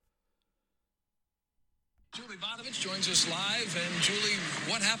Joins us live. And Julie,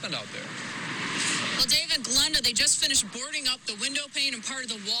 what happened out there? Well, David, Glenda, they just finished boarding up the window pane and part of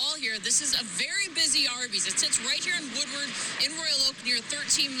the wall here. This is a very busy Arby's. It sits right here in Woodward, in Royal Oak, near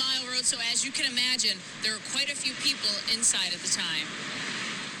 13 Mile Road. So as you can imagine, there are quite a few people inside at the time.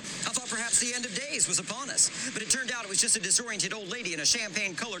 I thought perhaps the end of days was upon us, but it turned out it was just a disoriented old lady in a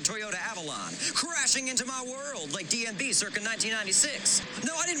champagne-colored Toyota Avalon, crashing into my world like DMB circa 1996.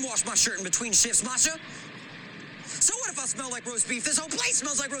 No, I didn't wash my shirt in between shifts, Masha. So what if I smell like roast beef? This whole place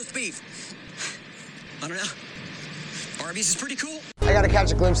smells like roast beef. I don't know. Arby's is pretty cool. I gotta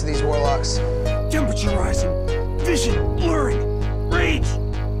catch a glimpse of these warlocks. Temperature rising, vision blurring, rage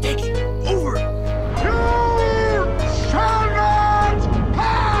taking over. You shall not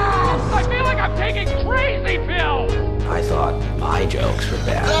pass! I feel like I'm taking crazy pills! I thought my jokes were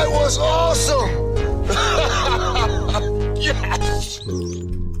bad. That was awesome! Yes!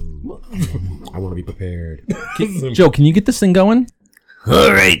 I want to be prepared. Joe, can you get this thing going?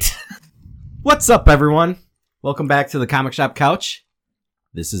 All right. What's up, everyone? Welcome back to the Comic Shop Couch.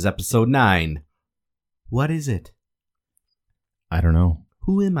 This is episode 9. What is it? I don't know.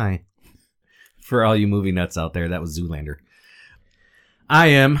 Who am I? For all you movie nuts out there, that was Zoolander. I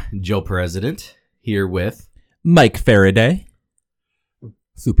am Joe Perezident, here with Mike Faraday.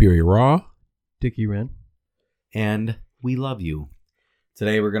 Superior Raw. Dickie Wren. and we love you.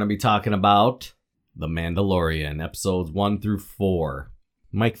 Today we're going to be talking about The Mandalorian, episodes 1 through 4.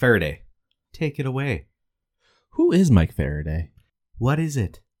 Mike Faraday, take it away. Who is Mike Faraday? What is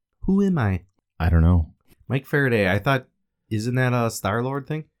it? Who am I? I don't know. Mike Faraday, I thought, isn't that a Star-Lord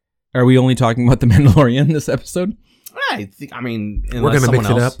thing? Are we only talking about The Mandalorian this episode? I mean, we're going to mix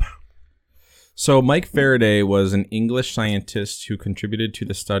it up. So Mike Faraday was an English scientist who contributed to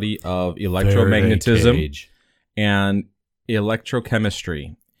the study of electromagnetism and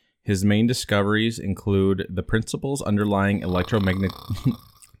electrochemistry. His main discoveries include the principles underlying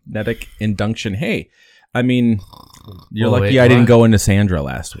electromagnetic induction. Hey, I mean, you're lucky I didn't go into Sandra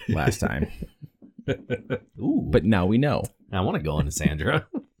last time. Ooh. But now we know. I want to go into Sandra.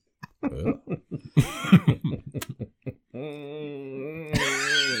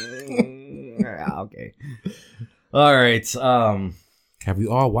 Okay. All right. Have we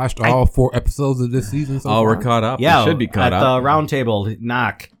all watched all 4 episodes of this season so far? We're caught up. Yeah, we should be caught up. At the round table,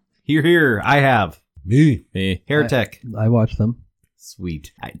 knock. Here. I have. Me. Heretic. I watched them.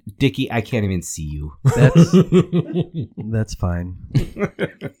 Sweet. Dickie, I can't even see you. That's fine.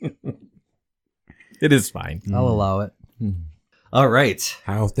 It is fine. I'll allow it. All right.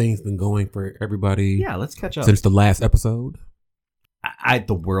 How's things been going for everybody? Yeah, let's catch up. Since the last episode?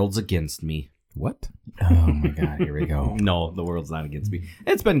 The world's against me. What? Oh my God, here we go. No, the world's not against me.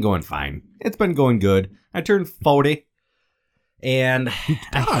 It's been going fine. It's been going good. I turned 40, and I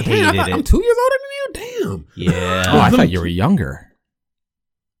hated it. I'm 2 years older than you? Damn. Yeah. Oh, I thought you were younger.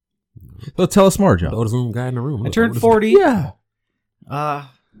 So tell us more, Joe. The oldest guy in the room. I turned 40. Yeah.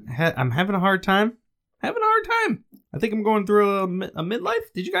 I'm having a hard time. I think I'm going through a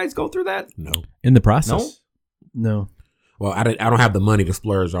midlife. Did you guys go through that? No. In the process? No. Well, I don't have the money to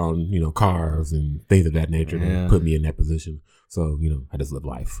splurge on, cars and things of that nature to put me in that position. So, I just live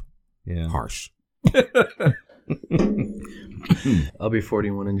life. Yeah. Harsh. I'll be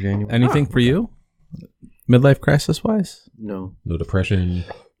 41 in January. Anything for you? Midlife crisis wise? No. No depression.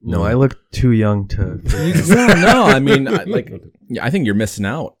 No, I look too young to. No, I mean, I think you're missing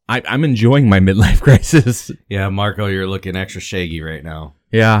out. I'm enjoying my midlife crisis. Yeah, Marco, you're looking extra shaggy right now.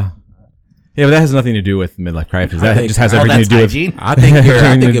 Yeah. Yeah, but that has nothing to do with midlife crisis. That just has everything to do hygiene? with. I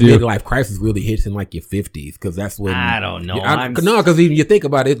think your midlife crisis really hits in like your 50s because that's when. I don't know. Because even you think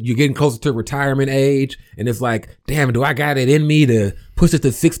about it, you're getting closer to retirement age, and it's like, damn, do I got it in me to push it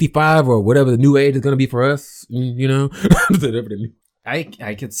to 65 or whatever the new age is going to be for us?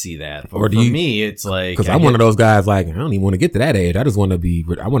 I could see that. Or for me, it's like because I'm one of those guys. Like I don't even want to get to that age. I just want to be.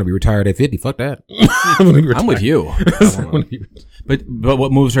 I want to be retired at 50. Fuck that. I'm with you. But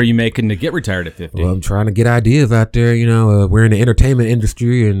what moves are you making to get retired at 50? Well, I'm trying to get ideas out there. We're in the entertainment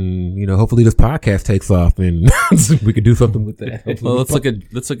industry, and hopefully this podcast takes off, and we could do something with that. Well, let's look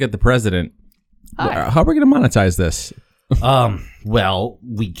at the president. How are we going to monetize this? Well,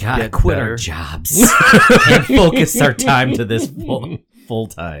 we gotta Get quit better. our jobs and focus our time to this full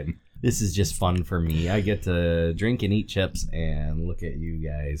time. This is just fun for me. I get to drink and eat chips and look at you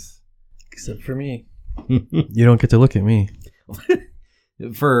guys. Except for me. You don't get to look at me.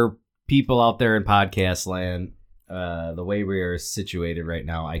 For people out there in podcast land, the way we are situated right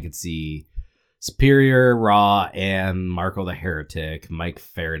now, I could see Superior, Raw, and Marco the Heretic, Mike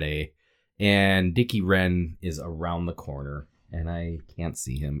Faraday, and Dickie Wren is around the corner, and I can't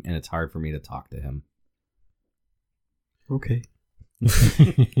see him, and it's hard for me to talk to him. Okay.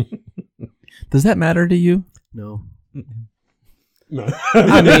 Does that matter to you? No.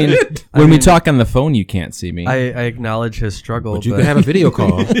 I mean, when we talk on the phone, you can't see me. I acknowledge his struggle, But you can have a video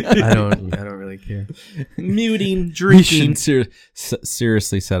call. I don't really care. Muting, We should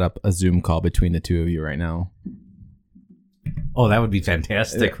seriously set up a Zoom call between the two of you right now, Oh, that would be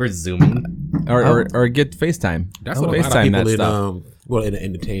fantastic. We're zooming. or get FaceTime. That's what a lot of FaceTime people that in stuff. in the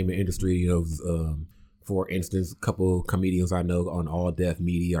entertainment industry, for instance, a couple comedians I know on All Deaf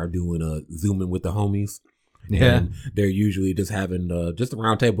Media are doing a Zooming with the homies. Yeah. And they're usually just having just a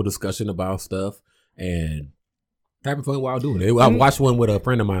roundtable discussion about stuff and having fun while doing it. I watched one with a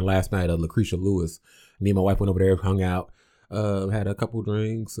friend of mine last night, Lucretia Lewis. Me and my wife went over there, hung out, had a couple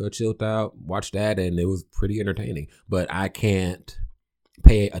drinks, chilled out, watched that, and it was pretty entertaining. But I can't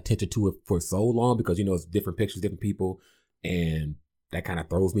pay attention to it for so long because, it's different pictures, different people, and that kind of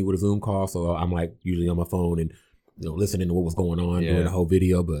throws me with a Zoom call. So I'm like usually on my phone and, listening to what was going on during the whole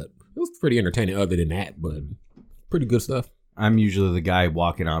video. But it was pretty entertaining other than that, but pretty good stuff. I'm usually the guy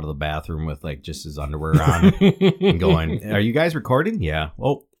walking out of the bathroom with like just his underwear on and going, "Are you guys recording?" Yeah.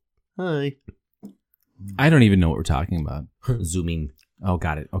 Oh, hi. I don't even know what we're talking about. Zooming. Oh,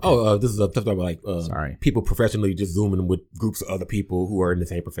 got it. Okay. Oh, this is stuff about like Sorry. people professionally just zooming with groups of other people who are in the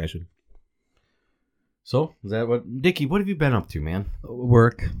same profession. So is that what, Dickie? What have you been up to, man?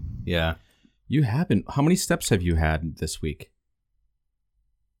 Work. Yeah. You haven't. How many steps have you had this week?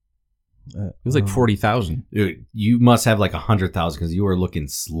 It was like 40,000. Dude, you must have like 100,000 because you were looking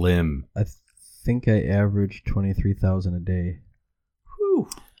slim. I think I average 23,000 a day. Whew.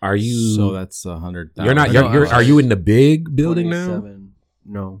 Are you? So that's 100,000. You're not. Are you in the big building now? 27.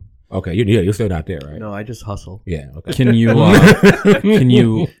 No. Okay. You're still not there, right? No, I just hustle. Yeah. Okay. Can you? Can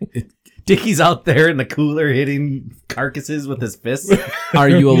you? Dickie's out there in the cooler hitting carcasses with his fists. Are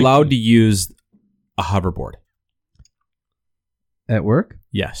you allowed to use a hoverboard? At work?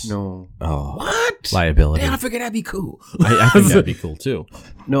 Yes. No. Oh, What? liability. Damn, I figured that'd be cool. I think that'd be cool too.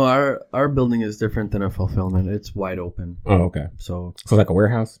 No, our building is different than a fulfillment. It's wide open. Oh, okay. So So like a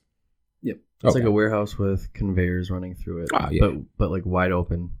warehouse. yep. It's Okay. like a warehouse with conveyors running through it. Ah, yeah. But like wide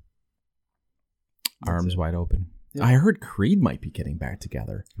open. Arms it. wide open. Yeah. I heard Creed might be getting back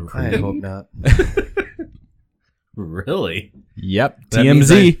together. I hope not. Really? Yep. That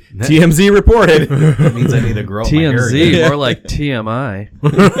means TMZ. TMZ reported. That means I need to grow my hair TMZ, again. more like TMI.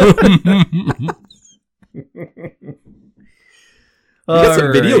 We got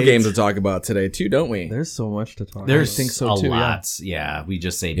some video Alright. games to talk about today too, don't we? There's so much to talk There's about. think so a too, yeah. lot. Yeah, we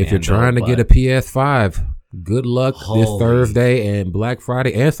just say If you're Mando, trying to get a but- PS5, good luck this Holy. Thursday and Black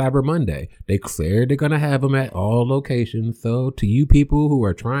Friday and Cyber Monday. They cleared they're gonna have them at all locations. So to you people who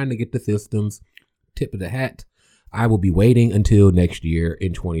are trying to get the systems, tip of the hat. I will be waiting until next year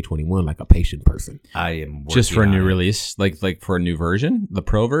in 2021, like a patient person. I am Just for a working new on it. release, like for a new version, the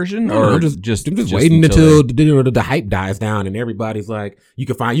pro version, No, or I'm just waiting until the hype dies down and everybody's like, you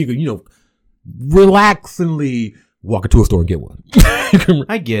can relaxingly walk into a store and get one.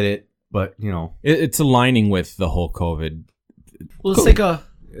 I get it, but it's aligning with the whole COVID. well, let's take a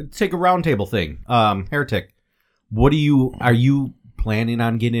roundtable thing. Heretic, are you planning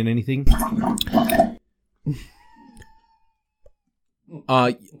on getting anything?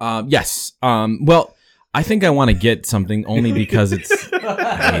 Yes. Well, I think I want to get something only because it's.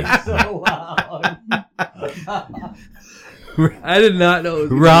 so loud. I did not know.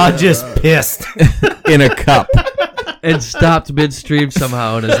 Raw just pissed. in a cup. And stopped midstream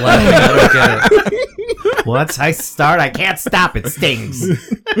somehow and is laughing. I don't get it. Once I start, I can't stop. It stings.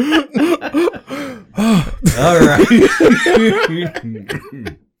 All right.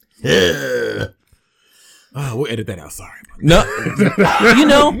 We'll edit that out. Sorry. No,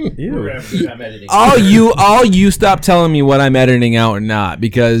 Ew. all you stop telling me what I'm editing out or not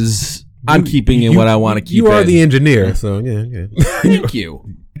because I'm keeping in what I want to keep. You are in. the engineer, so yeah. Thank you.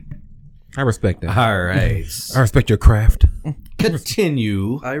 I respect that. All right. I respect your craft.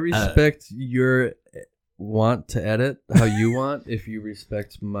 Continue. I respect your want to edit how you want if you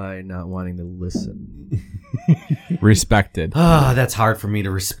respect my not wanting to listen. Respected. That's hard for me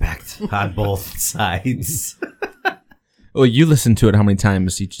to respect on both sides. Well, you listen to it how many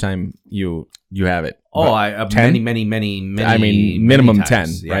times each time you have it? Oh, What, 10? many. I mean, minimum many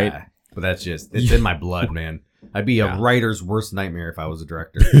times. 10, right? Yeah. But that's just, it's in my blood, man. I'd be a writer's worst nightmare if I was a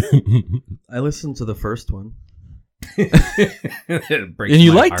director. I listened to the first one. It breaks And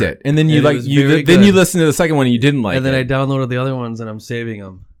you my liked heart. it, and then And it was very then you good. listened to the second one and you didn't like And then it. I downloaded the other ones and I'm saving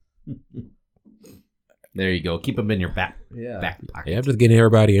them. There you go. Keep them in your back pocket. Yeah, I'm just getting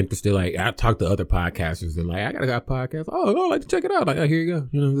everybody interested. Like, I talk to other podcasters and like, I got a podcast. Oh, I'd like to check it out. Like, oh, here you go.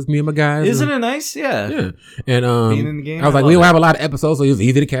 You know, just me and my guys. Isn't it nice? Yeah. Yeah. And being in the game, I was like, we don't have a lot of episodes, so it's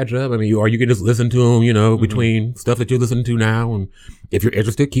easy to catch up. I mean, you can just listen to them, you know, between stuff that you're listening to now. And if you're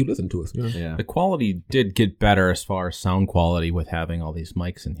interested, keep listening to us. You know? Yeah. The quality did get better as far as sound quality with having all these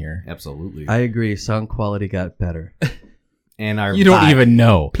mics in here. Absolutely. I agree. Sound quality got better. And our You don't even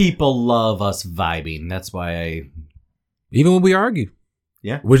know. People love us vibing. That's why Even when we argue.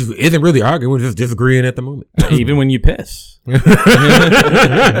 Yeah. Which isn't really arguing, we're just disagreeing at the moment. Even when you piss.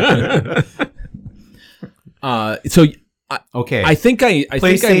 Okay. I think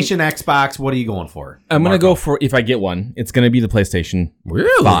PlayStation, Xbox, what are you going for? I'm going to go for, if I get one, it's going to be the PlayStation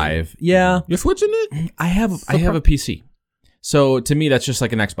Really? 5. Yeah. You're switching it? I have a PC. So to me, that's just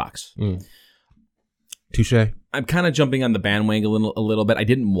like an Xbox. Touche. I'm kind of jumping on the bandwagon a little bit. I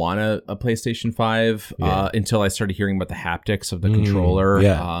didn't want a PlayStation 5 until I started hearing about the haptics of the controller.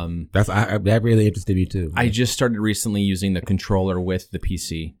 Yeah. That really interested me too. I just started recently using the controller with the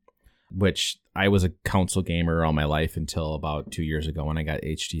PC, which I was a console gamer all my life until about 2 years ago when I got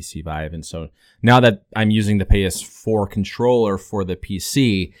HTC Vive. And so now that I'm using the PS4 controller for the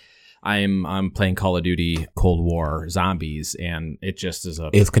PC, I'm playing Call of Duty Cold War Zombies, and it just is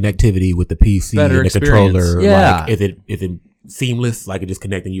it's connectivity with the PC better and the experience. controller. Yeah. Like, is it seamless? Like, it just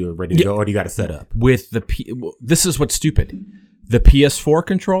connecting you and ready to go, or do you got to set up? With the this is what's stupid. The PS4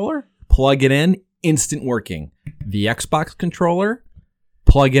 controller, plug it in, instant working. The Xbox controller,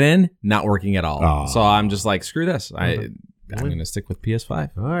 plug it in, not working at all. Oh. So I'm just like, screw this. I'm going to stick with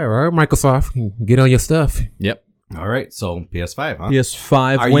PS5. All right, Microsoft, get on your stuff. Yep. All right. So PS5, huh?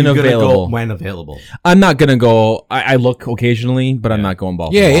 PS5 Are when you gonna available. go when available? I'm not going to go. I look occasionally, but I'm not going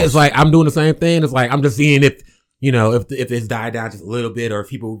balls. Yeah, to balls. it's like I'm doing the same thing. It's like I'm just seeing if it's died down just a little bit, or if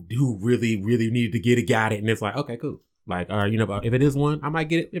people who really needed to get it got it, and it's like, okay, cool. Like, if it is one, I might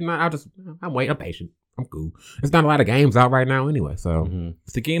get it. If not, I'm waiting. I'm patient. I'm cool. There's not a lot of games out right now anyway, so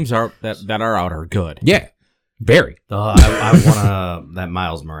the games that are out are good. Yeah, very. I want that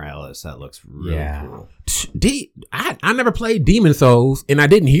Miles Morales. That looks really cool. I never played Demon Souls, and I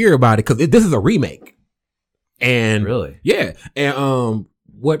didn't hear about it because this is a remake. And really, yeah, and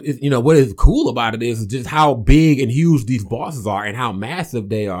what is cool about it is just how big and huge these bosses are, and how massive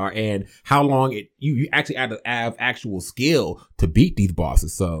they are, and how long you actually have to have actual skill to beat these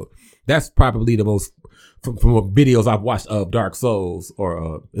bosses. So that's probably the most from videos I've watched of Dark Souls,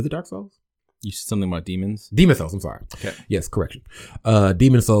 or is it Dark Souls? You said something about demons? Demon Souls, I'm sorry. Okay. Yes, correction.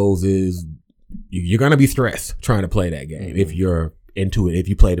 Demon Souls is, you're going to be stressed trying to play that game if you're into it, if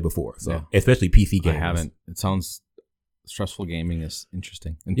you played it before. So, especially PC games. I haven't. It sounds stressful. Gaming is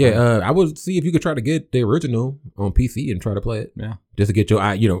interesting. Yeah, I would see if you could try to get the original on PC and try to play it. Yeah. Just to get your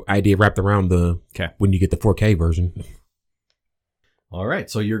idea wrapped around when you get the 4K version. All right.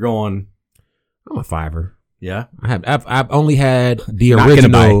 So you're going. I'm a fiver. Yeah. I've only had the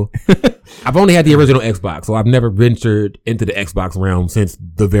original. I've only had the original Xbox, so I've never ventured into the Xbox realm since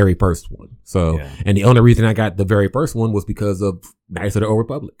the very first one. So, and the only reason I got the very first one was because of Knights of the Old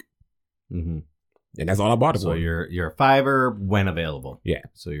Republic. Mm-hmm. And that's all I bought it for. So you're a fiver when available. Yeah.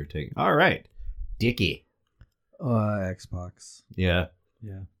 So you're taking. All right. Dickie. Xbox. Yeah.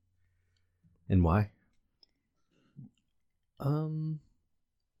 Yeah. And why?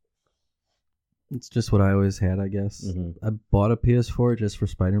 It's just what I always had, I guess. Mm-hmm. I bought a PS4 just for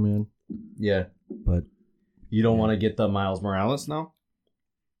Spider-Man. Yeah. But you don't want to get the Miles Morales now?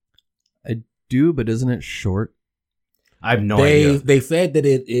 I do, but isn't it short? I have no idea. They said that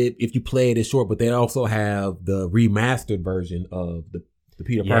if you play it, it's short, but they also have the remastered version of the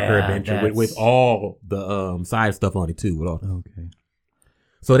Peter Parker adventure with all the side stuff on it too. Okay.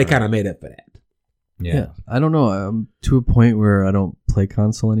 So they kind of made up for that. Yeah. I don't know. I'm to a point where I don't play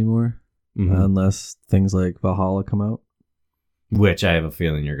console anymore. Unless things like Valhalla come out. Which I have a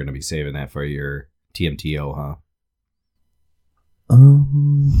feeling you're going to be saving that for your TMTO, huh?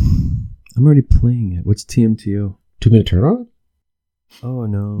 I'm already playing it. What's TMTO? 2 Minute Turn On? Oh,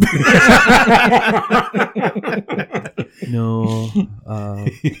 no. No.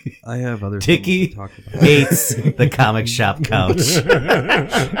 I have other Dickie things to talk about. hates the comic shop couch.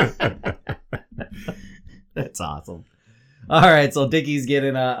 That's awesome. All right, so Dickie's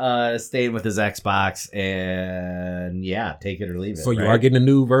getting staying with his Xbox, and take it or leave it. So you are getting a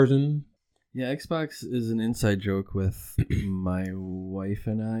new version? Yeah, Xbox is an inside joke with my wife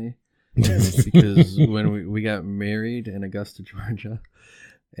and I. Because when we got married in Augusta, Georgia,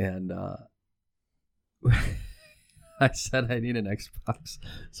 and I said I need an Xbox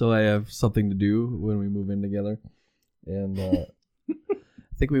so I have something to do when we move in together. And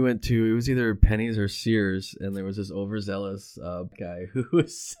think we went to, it was either Penny's or Sears, and there was this overzealous guy who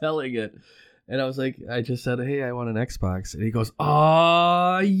was selling it. And I was like, I just said, hey, I want an Xbox. And he goes,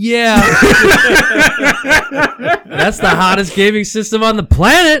 oh, yeah. That's the hottest gaming system on the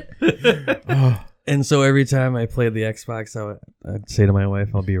planet. And so every time I played the Xbox, I'd say to my wife,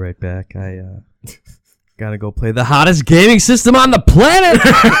 I'll be right back. I got to go play the hottest gaming system on the planet.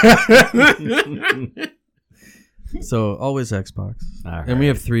 So always Xbox. Right. And we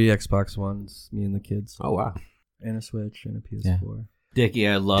have 3 Xbox Ones, me and the kids. Oh, wow. And a Switch and a PS4. Yeah. Dickie,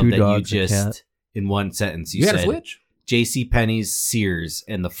 I love 2 that you dogs, a cat. just, in one sentence, You had a said Switch? JCPenney's, Sears,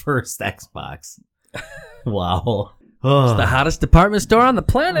 and the first Xbox. Wow. It's the hottest department store on the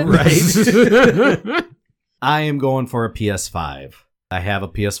planet. Right. I am going for a PS5. I have a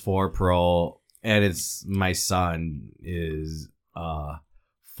PS4 Pro, and it's my son is a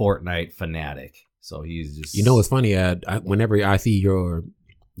Fortnite fanatic. So he's just... You know what's funny? Whenever I see your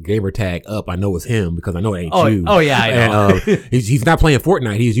gamer tag up, I know it's him because I know it ain't you. Oh, yeah, I know. And, he's not playing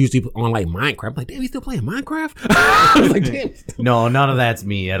Fortnite. He's usually on like Minecraft. I'm like, damn, he's still playing Minecraft? I was like, damn. No, none of that's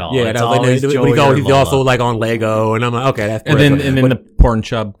me at all. Yeah, it's always Joey or he's Lola. also like on Lego, and I'm like, okay, that's And then the porn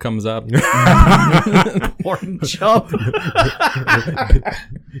chub comes up. Porn chub.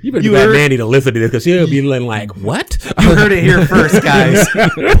 You better be that Mandy to listen to this because she'll be like, what? You heard it here first, guys.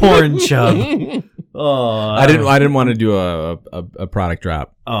 Porn chub. Oh, I didn't want to do a product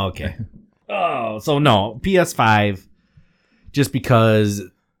drop. Oh, okay. Oh, so no, PS5, just because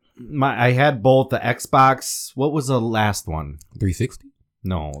I had both the Xbox. What was the last one? 360?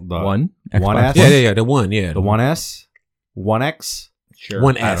 No, the One? One Xbox S. Yeah, the one, yeah. The 1S, 1X. Sure.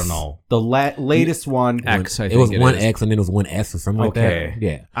 1S. I don't know. The latest one. X, I It think was it 1X is. and then it was 1S or something like Okay. that.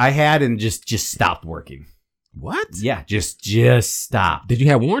 Yeah. I had and just stopped working. What? Yeah, just stopped. Did you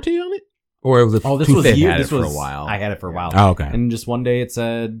have warranty on it? Or it was a This 250? was you. had it This for was a while. I had it for a while. Oh, okay. And just one day it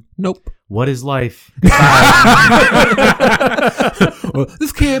said, Nope. "What is life?" Well,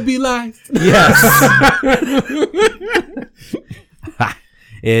 this can't be life. Yes.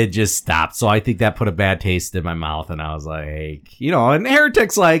 It just stopped. So I think that put a bad taste in my mouth, and I was like, and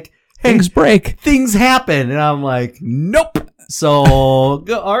Heretic's like, hey, Things break. things happen, and I'm like, nope. So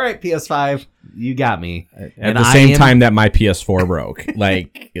go, all right, PS5, you got me. At the same time that my PS4 broke.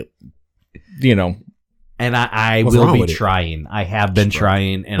 Like, and I What's will wrong be with it? trying. I have been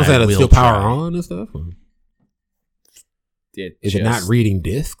trying, and Was I that will still power try. on and stuff? Or It is it not just reading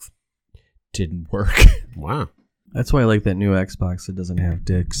discs? didn't work. Wow. That's why I like that new Xbox that doesn't have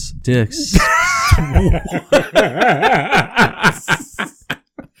dicks. Dicks.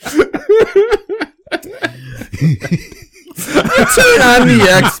 Turn on the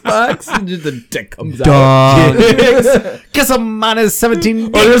Xbox and just the dick comes Dog. Guess I'm minus 17. Or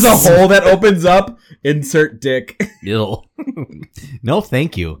there's a hole that opens up. Insert dick. Ew. No,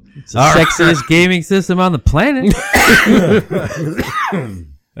 thank you. It's the sexiest gaming system on the planet.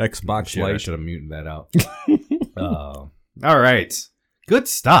 Xbox Shit, I Lite. should have muted that out. All right. Good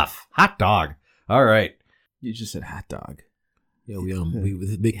stuff. Hot dog. All right. You just said hot dog. Yeah, we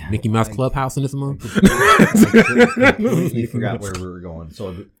was big Mickey Mouse Clubhouse in this month. Completely forgot where we were going.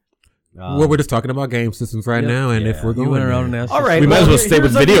 So, Well, we're just talking about game systems right now, and if we're You going went around and asked. all right. We might as well stay here's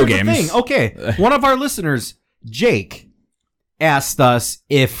with the- video here's the games. thing. Okay. One of our listeners, Jake, asked us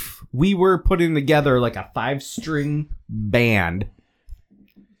if we were putting together like a 5-string band,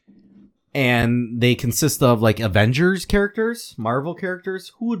 and they consist of like Avengers characters, Marvel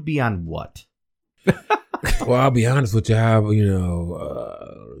characters. Who would be on what? Well, I'll be honest with you. I have,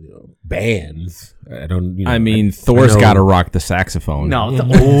 bands. I don't. I mean, Thor's know- got to rock the saxophone. No.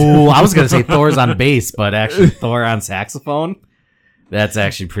 I was going to say Thor's on bass, but actually Thor on saxophone. That's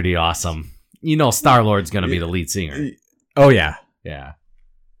actually pretty awesome. Star-Lord's going to be the lead singer. Oh, yeah. Yeah.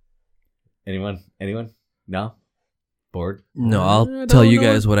 Anyone? No? Bored? No, I I'll don't tell you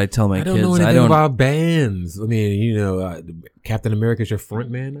know. guys what I tell my I kids. don't know anything about bands. I mean, Captain America's your front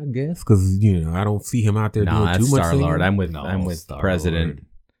man, I guess, because I don't see him out there No, doing that's too much Star-Lord. singing. I'm with Star-Lord. President.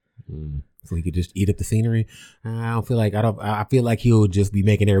 So he could just eat up the scenery. I feel like he'll just be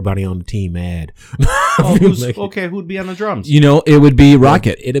making everybody on the team mad. Who'd be on the drums? It would be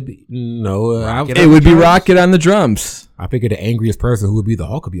Rocket. It'd be Rocket It would be Rocket on the drums. I figured the angriest person who would be the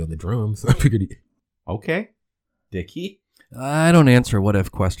Hulk would be on the drums. I figured. Okay. Dickie? I don't answer what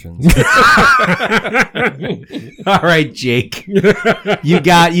if questions. All right, Jake. You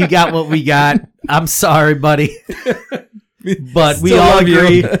got what we got. I'm sorry, buddy. But we Still all love you.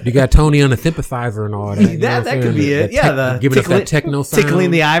 agree. You got Tony on the synthesizer and all that. That could be it. Yeah, the giving us that techno sound.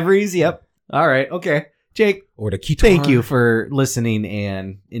 tickling the ivories. Yep. All right. Okay. Jake, or the keytar. thank you for listening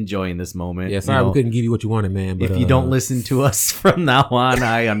and enjoying this moment. Yeah, sorry we couldn't give you what you wanted, man. But if you don't listen to us from now on,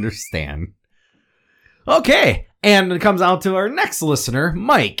 I understand. Okay, and it comes out to our next listener,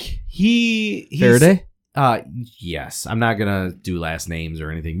 Mike. He's Faraday? Yes. I'm not gonna do last names or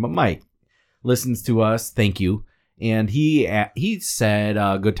anything, but Mike listens to us. Thank you. And he said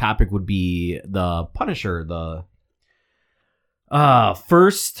a good topic would be the Punisher, the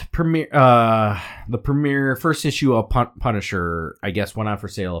first issue of Punisher, I guess, went on for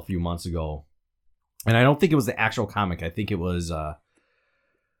sale a few months ago. And I don't think it was the actual comic. I think it was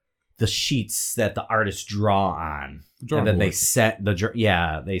the sheets that the artists draw on. And then they set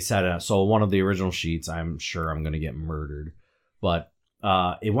they set it. So one of the original sheets, I'm sure I'm going to get murdered. But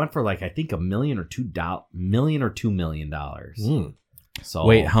it went for like, I think $1 million or $2 million. So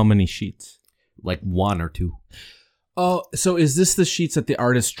wait, how many sheets? Like 1 or 2. Oh, so is this the sheets that the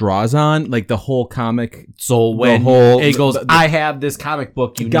artist draws on, like the whole comic? So when it goes, I have this comic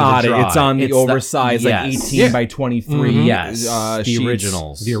book. You got need to it. draw It's on the oversized, like 18 by 23. Mm-hmm. Yes, the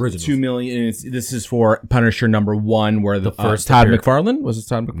originals. The originals. 2 million. This is for Punisher #1, where the first Todd appearance. McFarlane was it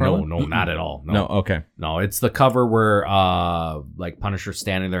Todd McFarlane? No, not at all. No, okay. No, it's the cover where like Punisher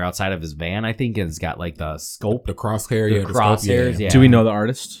standing there outside of his van. I think it's got like the scope, the crosshair, the crosshairs. Yeah. Do we know the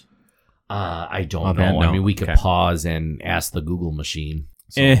artist? I don't know. No. I mean, we could pause and ask the Google machine.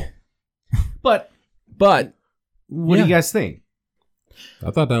 So. But what do you guys think?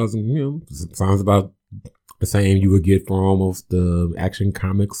 I thought that was, sounds about the same you would get from almost the Action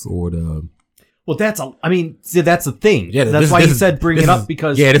Comics or the. Well, that's the thing. Yeah, that's why he said bring it up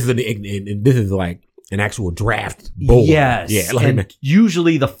because this is like an actual draft board. Yes, yeah. And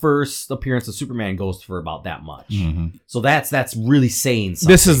usually the first appearance of Superman goes for about that much. Mm-hmm. So that's really saying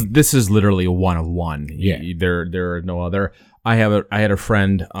something. This is literally a 1 of 1. Yeah, there are no other. I had a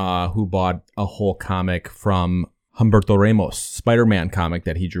friend who bought a whole comic from Humberto Ramos, Spider-Man comic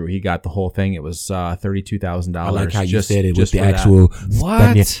that he drew. He got the whole thing. It was $32,000. I like how you said it with the that. actual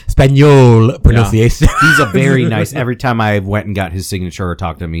Spanish pronunciation. Yeah. He's a very nice. Every time I went and got his signature or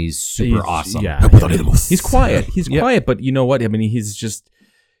talked to him, he's super awesome. Yeah, he's quiet. He's quiet, but you know what? I mean,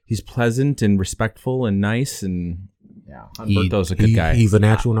 he's pleasant and respectful and nice, and Humberto's a good guy. He's a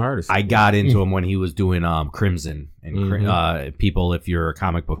natural artist. I got into him when he was doing Crimson. And people, if you're a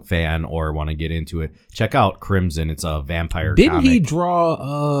comic book fan or want to get into it, check out Crimson. It's a vampire Didn't comic. he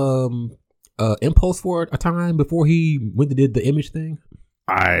draw Impulse for a time before he went and did the Image thing?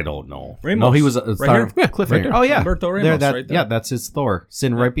 I don't know. Ramos. No, he was Cliffhanger. Right oh, yeah. Humberto Ramos right there. Yeah, that's his Thor.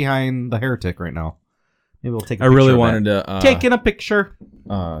 Sitting right behind the Heretic right now. Maybe we'll take a I picture really of wanted that. to taking a picture.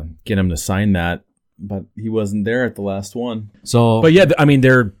 Get him to sign that, but he wasn't there at the last one. So, but yeah, I mean,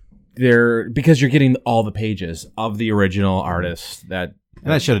 they're because you're getting all the pages of the original artist that.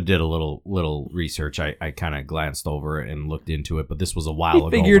 And I should have did a little research. I kind of glanced over it and looked into it, but this was a while ago.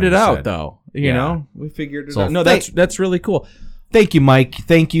 We figured it out, though. You know, we figured it out. No, that's really cool. Thank you, Mike.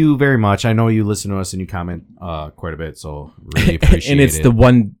 Thank you very much. I know you listen to us and you comment quite a bit, so really appreciate it. And it's the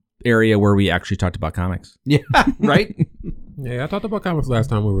one area where we actually talked about comics. Yeah, right? Yeah, I talked about comics last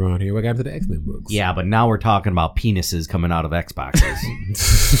time we were on here. We got into the X-Men books. Yeah, but now we're talking about penises coming out of Xboxes.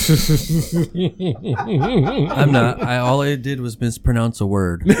 I'm not. All I did was mispronounce a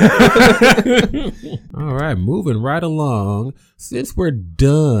word. All right, moving right along. Since we're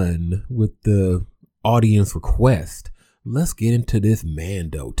done with the audience request, let's get into this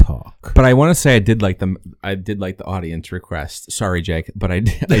Mando talk. But I want to say I did like the audience request. Sorry, Jake, but I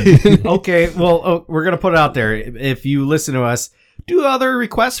did. Okay, well, we're gonna put it out there. If you listen to us, do other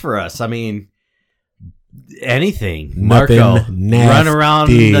requests for us. I mean, anything. Marco, run around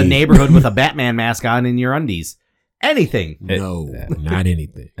the neighborhood with a Batman mask on in your undies. Anything. No, not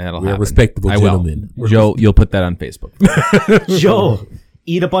anything. That'll We're happen. respectable gentlemen. Joe, you'll put that on Facebook. Joe,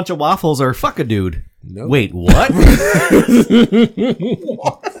 eat a bunch of waffles or fuck a dude. No. Wait, what?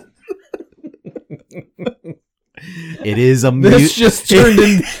 It is a This just turned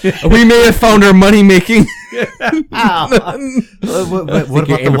in. We may have found our money making. What about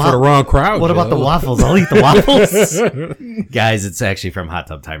the wrong crowd? What about the waffles? I'll eat the waffles. Guys, it's actually from Hot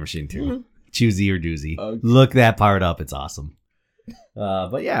Tub Time Machine 2. Choosy or doozy. Look that part up. It's awesome.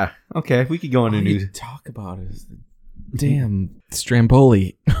 But yeah, okay, we could go into news. Talk about it. Damn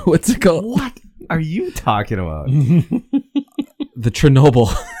Stromboli. What's it called? What are you talking about? The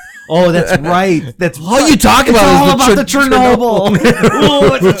Chernobyl. Oh, that's right. That's all you talk about. It's all about the Chernobyl.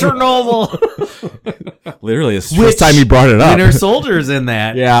 Oh, it's a Chernobyl. Literally, it's the first time you brought it up. Winter Soldier's in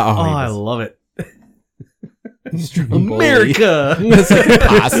that. Yeah. Oh, I love it. Stromboli. America. That's like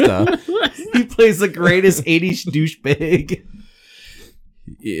pasta. He plays the greatest 80s douchebag.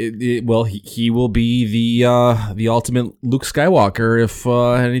 He will be the ultimate Luke Skywalker if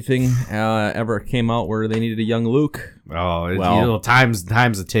anything ever came out where they needed a young Luke. Oh, time's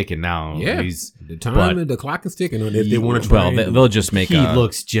a ticking now. Yeah, the clock is ticking on if they want to try. Well, they'll just make. He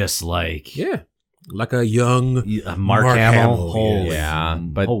looks just like like a young Mark Hamill. Holy,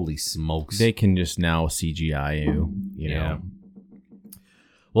 but holy smokes! They can just now CGI you know.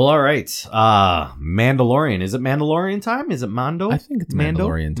 Well, all right. Mandalorian. Is it Mandalorian time? Is it Mando? I think it's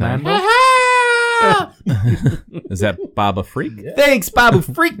Mandalorian time. Mando? Is that Boba Freak? Thanks, Boba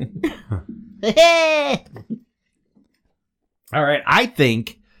Freak. All right. I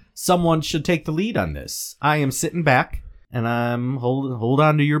think someone should take the lead on this. I am sitting back and I'm hold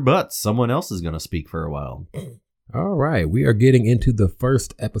on to your butts. Someone else is going to speak for a while. All right, we are getting into the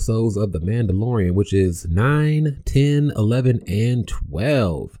first episodes of The Mandalorian, which is 9, 10, 11, and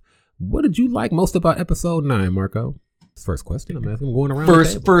 12. What did you like most about episode 9, Marco? First question I'm asking. I'm going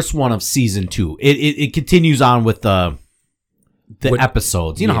around. First one of season 2. It continues on with the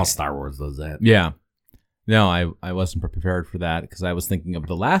episodes. You know how Star Wars does that. Yeah. No, I wasn't prepared for that because I was thinking of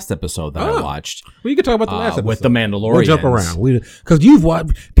the last episode that I watched. Well, you can talk about the last episode. With the Mandalorian. We'll jump around. Because you've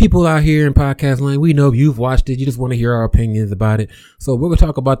watched, people out here in podcast land, we know you've watched it. You just want to hear our opinions about it. So we're going to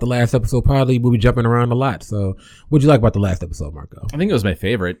talk about the last episode. Probably we'll be jumping around a lot. So what'd you like about the last episode, Marco? I think it was my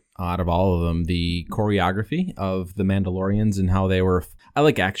favorite out of all of them. The choreography of the Mandalorians and how they were... I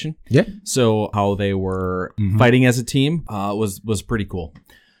like action. Yeah. So how they were fighting as a team was pretty cool.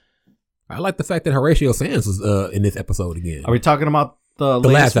 I like the fact that Horatio Sands was in this episode again. Are we talking about the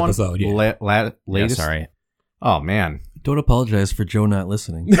last one? episode? Yeah. Latest? Yeah, sorry. Oh, man. Don't apologize for Joe not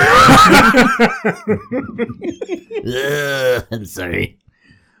listening. I'm sorry.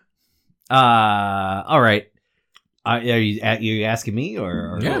 All right. Are you asking me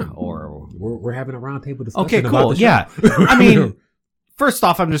or yeah? Or we're having a roundtable discussion. Okay, cool. About the show. Yeah. I mean, first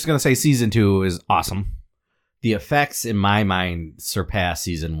off, I'm just gonna say season 2 is awesome. The effects in my mind surpass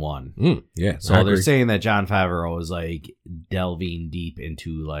season 1. Yeah. So they're saying that Jon Favreau is like delving deep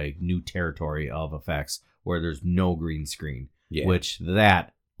into like new territory of effects where there's no green screen, which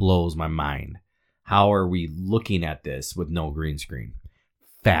that blows my mind. How are we looking at this with no green screen?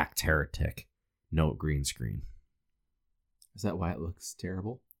 Fact, heretic. No green screen. Is that why it looks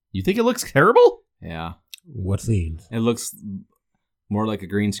terrible? You think it looks terrible? Yeah. What scenes? It looks more like a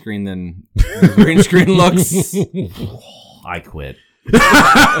green screen than the green screen looks. I quit.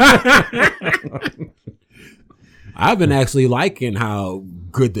 I've been actually liking how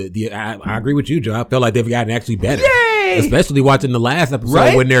good I agree with you, Joe. I feel like they've gotten actually better. Yay! Especially watching the last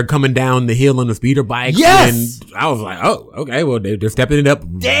episode when they're coming down the hill on the speeder bikes. Yes! And I was like, oh, okay, well, they're stepping it up.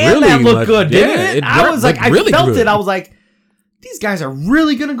 Damn, really that looked good, didn't it? I was like, I really felt good. it. I was like, these guys are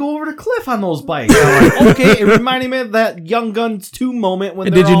really going to go over the cliff on those bikes. I'm like, okay, it reminded me of that Young Guns 2 moment. When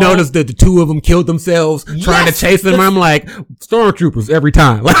and did you notice that the two of them killed themselves trying to chase them? I'm like, stormtroopers every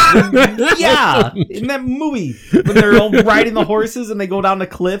time. Yeah, in that movie when they're all riding the horses and they go down the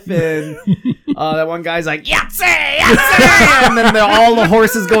cliff and that one guy's like, Yahtzee, Yahtzee! And then all the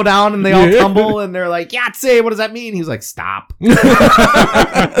horses go down and they all tumble and they're like, Yahtzee, what does that mean? He's like, stop.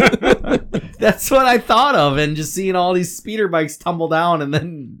 That's what I thought of, and just seeing all these speeder bikes tumble down and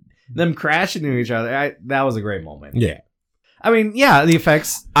then them crashing into each other. That was a great moment. Yeah. I mean, yeah, the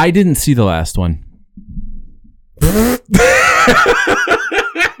effects. I didn't see the last one.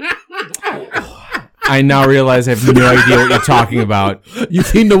 I now realize I have no idea what you're talking about. You've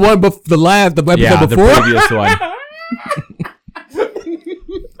seen the one the episode before? The previous one.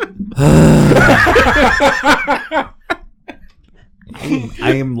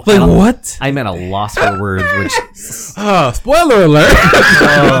 I am like, what? I'm at a loss for words, which spoiler alert.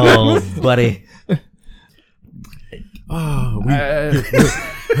 Oh, buddy.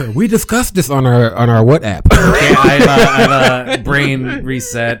 We discussed this on our what app? Okay, I have a brain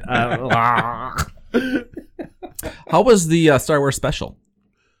reset. How was the Star Wars special?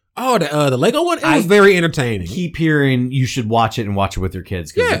 Oh, the Lego one? It was very entertaining. Keep hearing you should watch it and watch it with your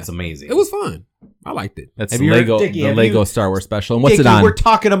kids because it's amazing. It was fun. I liked it. That's the Lego Star Wars special. And what's Dickie, it on? We're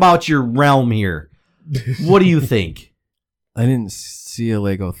talking about your realm here. What do you think? I didn't see a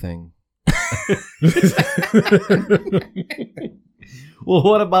Lego thing. Well,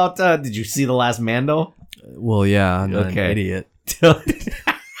 what about, did you see the last Mando? Well, yeah, I'm not an idiot.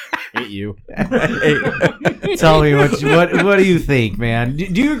 Hate you. Tell me what do you think, man? Do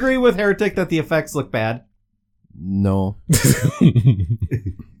you agree with Heretic that the effects look bad? No.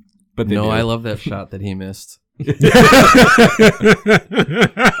 But no, I love that shot that he missed.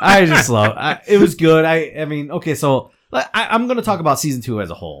 I just love it. Was good. I mean, okay, so I'm going to talk about season 2 as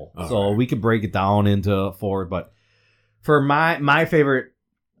a whole. So we could break it down into forward, but for my favorite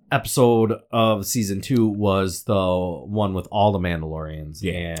episode of season 2 was the one with all the Mandalorians.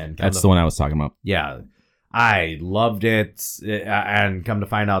 Yeah, and that's the one I was talking about. Yeah, I loved it. And come to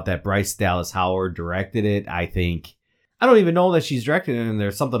find out that Bryce Dallas Howard directed it. I don't even know that she's directed it, and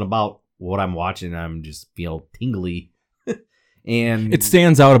there's something about what I'm watching. I'm just feel tingly. And it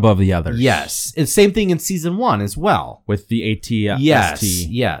stands out above the others. Yes. It's same thing in season 1 as well. With the AT.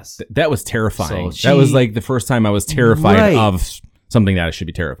 Yes. That was terrifying. So that was like the first time I was terrified Right. of something that I should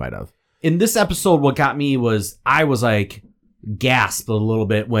be terrified of. In this episode, what got me was I was like gasped a little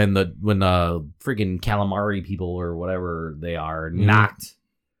bit when the freaking calamari people or whatever they are knocked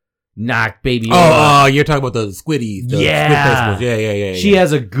Baby Yoda. Oh, you're talking about the Squiddy. The Yeah. Squid yeah. She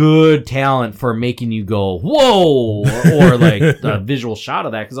has a good talent for making you go, whoa, or like a visual shot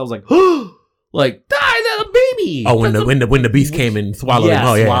of that, because I was like, like, die, that a baby. Oh, when the beast came and swallowed him.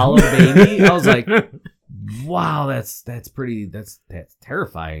 Oh, yeah. Swallowed a baby. I was like, wow, that's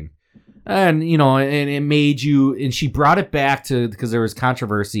terrifying. And, you know, and it made you, and she brought it back to, because there was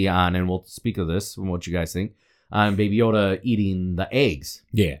controversy on, and we'll speak of this and what you guys think, on Baby Yoda eating the eggs.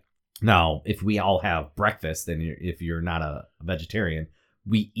 Yeah. Now, if we all have breakfast, and if you're not a vegetarian,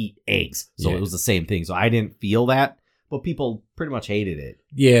 we eat eggs. So it was the same thing. So I didn't feel that, but people pretty much hated it.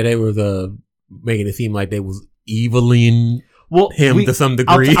 Yeah, they were making it seem like they was eviling him to some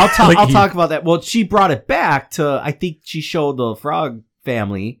degree. I'll talk about that. Well, she brought it back to, I think she showed the Frog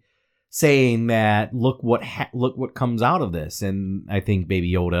family saying that, look what comes out of this. And I think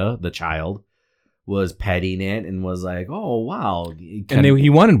Baby Yoda, the child, was petting it and was like, oh, wow. And he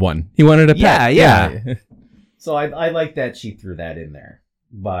wanted one. He wanted a pet. Yeah. So I like that she threw that in there.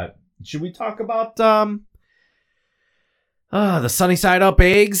 But should we talk about the sunny side up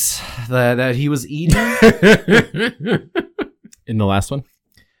eggs that he was eating? In the last one?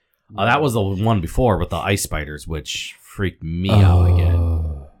 That was the one before with the ice spiders, which freaked me out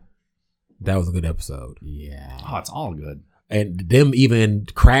again. That was a good episode. Yeah. Oh, it's all good. And them even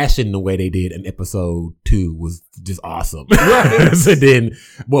crashing the way they did in episode 2 was just awesome. So then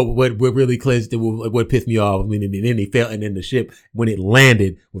what really clinched it, what pissed me off, I mean, and then he fell, and then the ship, when it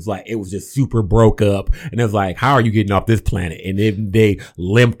landed, was like, it was just super broke up. And it was like, how are you getting off this planet? And then they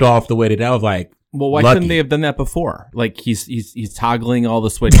limped off the way that I was like, well, why couldn't they have done that before? Like, he's toggling all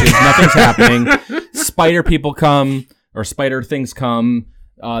the switches. Nothing's happening. Spider people come, or spider things come.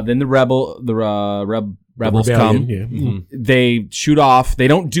 Then the rebels come. Yeah. Mm-hmm. They shoot off. They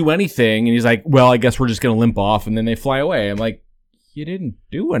don't do anything. And he's like, well, I guess we're just going to limp off. And then they fly away. I'm like, you didn't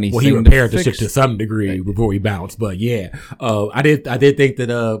do anything. Well, he repaired the ship to some degree before he bounced. But yeah, I did think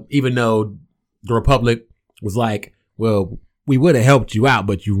that even though the Republic was like, well, we would have helped you out,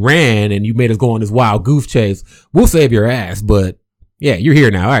 but you ran and you made us go on this wild goose chase. We'll save your ass. But yeah, you're here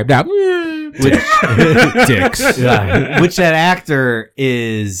now. All right, now. Dicks. Yeah. Which that actor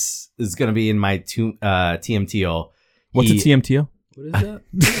is going to be in my TMTO. What's a TMTO? What is that?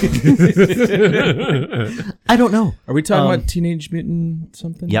 I don't know. Are we talking about Teenage Mutant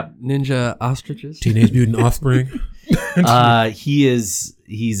something? Yep. Ninja ostriches? Teenage Mutant Offspring.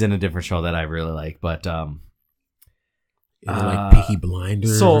 He's in a different show that I really like, but like Peaky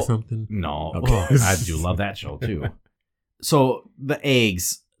Blinders or something? No. Okay. I do love that show too. So the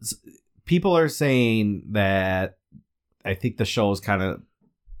eggs, people are saying that I think the show is kind of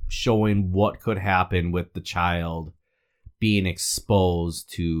showing what could happen with the child being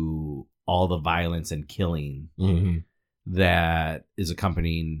exposed to all the violence and killing that is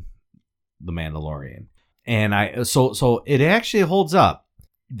accompanying the Mandalorian. And so it actually holds up.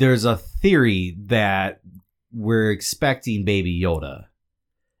 There's a theory that we're expecting Baby Yoda,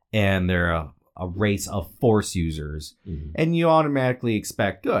 and they're a race of Force users, and you automatically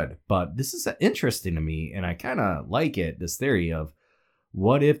expect good. But this is interesting to me, and I kind of like it, this theory of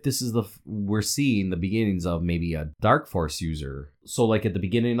what if this is we're seeing the beginnings of maybe a Dark Force user. So like at the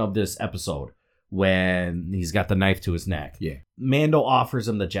beginning of this episode, when he's got the knife to his neck, Mando offers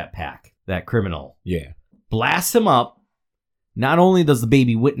him the jetpack, that criminal. Yeah. Blasts him up. Not only does the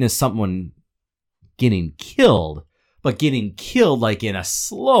baby witness someone getting killed, but getting killed like in a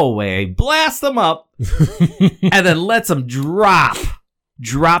slow way, blasts them up, and then lets them drop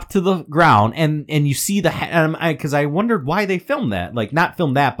to the ground, and you see because I wondered why they filmed that, like not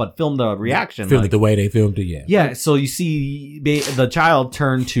film that, but film the reaction, filmed it the way they filmed it. Yeah. So you see the child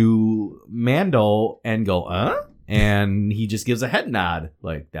turn to Mando and go, and he just gives a head nod,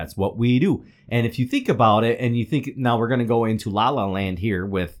 like that's what we do. And if you think about it, and you think now we're gonna go into La La Land here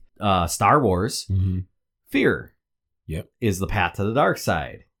with Star Wars, fear. Yep. Is the path to the dark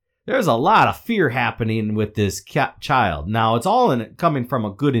side. There's a lot of fear happening with this child. Now, it's all coming from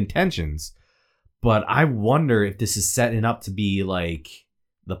good intentions, but I wonder if this is setting up to be like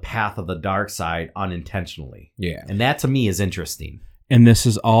the path of the dark side unintentionally. Yeah. And that to me is interesting. And this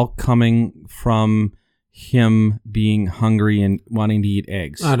is all coming from him being hungry and wanting to eat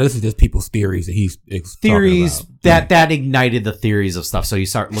eggs. No, this is just people's theories that he's Theories talking about. that ignited the theories of stuff. So you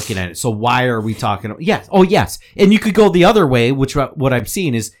start looking at it. So why are we talking? Yes. Oh, yes. And you could go the other way, which what I'm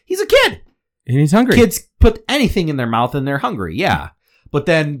seeing is he's a kid. And he's hungry. Kids put anything in their mouth and they're hungry. Yeah. But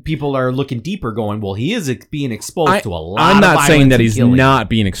then people are looking deeper going, well, he is being exposed to a lot I'm of not saying violence that and he's killing. not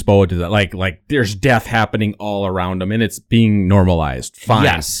being exposed to that. Like there's death happening all around him and it's being normalized. Fine.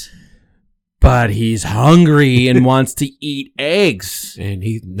 Yes. But he's hungry and wants to eat eggs. And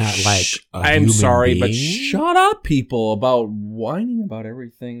he's not like a I'm human sorry, but being. shut up, people, about whining about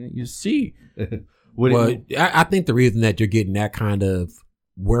everything that you see. Well, I think the reason that you're getting that kind of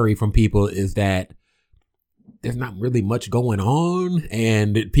worry from people is that there's not really much going on,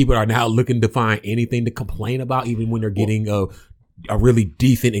 and people are now looking to find anything to complain about, even when they're getting a really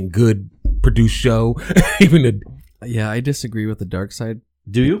decent and good produced show. Yeah, I disagree with the dark side.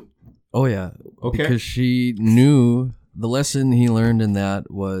 Do you? Oh, yeah. Okay. Because she knew the lesson he learned in that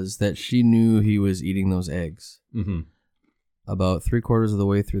was that she knew he was eating those eggs. Mm-hmm. About 3/4 of the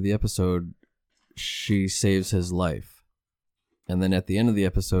way through the episode, she saves his life. And then at the end of the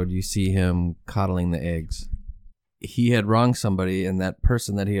episode, you see him coddling the eggs. He had wronged somebody, and that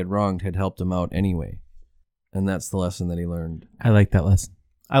person that he had wronged had helped him out anyway. And that's the lesson that he learned. I like that lesson.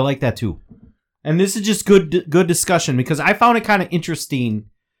 I like that too. And this is just good discussion because I found it kind of interesting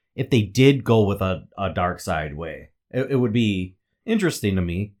if they did go with a dark side way. It would be interesting to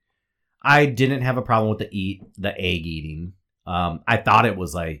me. I didn't have a problem with the egg eating. I thought it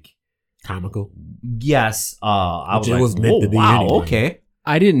was like comical. Yes. I was like, was meant to be wow, anyway. okay.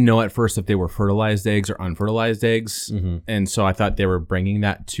 I didn't know at first if they were fertilized eggs or unfertilized eggs. Mm-hmm. And so I thought they were bringing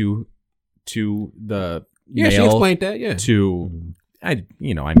that to the Yeah, she male explained that, yeah.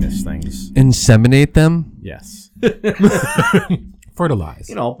 I miss things. Inseminate them? Yes. Fertilize.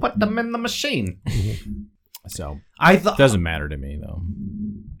 Put them in the machine. So I thought doesn't matter to me though.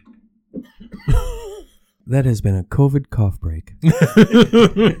 That has been a COVID cough break.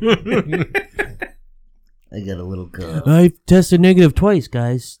 I got a little cough. I've tested negative twice,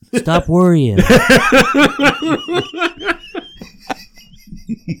 guys. Stop worrying.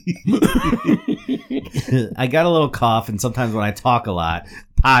 I got a little cough, and sometimes when I talk a lot,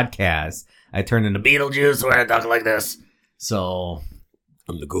 podcasts, I turn into Beetlejuice where I talk like this. So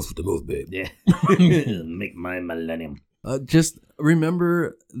I'm the ghost with the most, babe. yeah, make my millennium. Just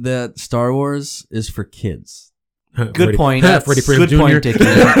remember that Star Wars is for kids. Good point. Freddie Prinze Good Jr. point, Dickie.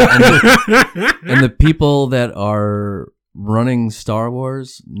 And the people that are running Star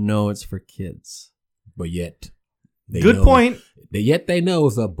Wars know it's for kids. But yet, they Good know, point. Yet they know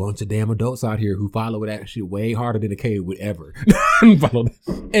it's a bunch of damn adults out here who follow that shit way harder than a kid would ever.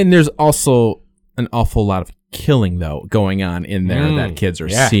 And there's also an awful lot of killing though going on in there that kids are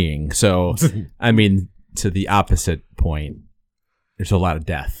seeing. So I mean, to the opposite point, there's a lot of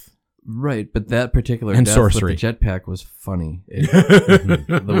death. Right, but that particular And death sorcery. with the jetpack was funny.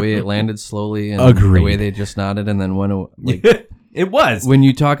 The way it landed slowly and the way they just nodded and then went away. Like, it was. when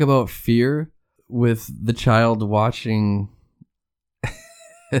you talk about fear with the child watching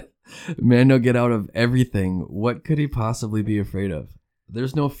Mando get out of everything, what could he possibly be afraid of?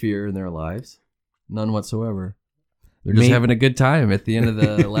 There's no fear in their lives. None whatsoever. They're just having a good time. At the end of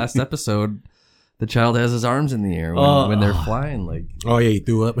the last episode, the child has his arms in the air when they're flying. Like, Oh yeah, he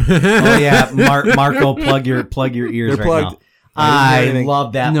threw up. Oh yeah, Marco, plug your ears They're right plugged. now. I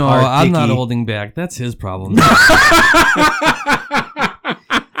love that no, part. I'm not Dickie. holding back. That's his problem.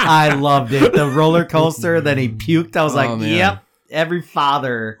 I loved it. The roller coaster, then he puked. I was like, man. yep. Every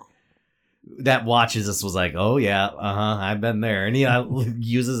father that watches this was like, oh yeah, I've been there. And he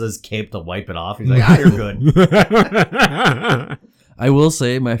uses his cape to wipe it off. He's like, you're good. I will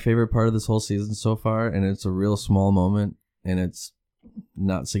say my favorite part of this whole season so far, and it's a real small moment, and it's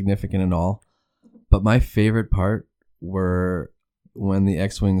not significant at all, but my favorite part were when the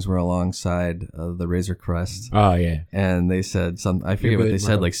X-Wings were alongside the Razor Crest. Oh yeah. And they said something, I forget what good, they said,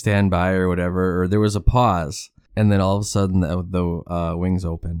 Marco. like stand by or whatever, or there was a pause, and then all of a sudden the wings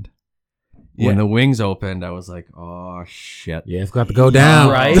opened. When the wings opened, I was like, "Oh shit!" Yeah, it's got to go down.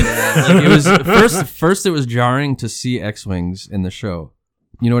 Right? Like, it was first. It was jarring to see X-Wings in the show.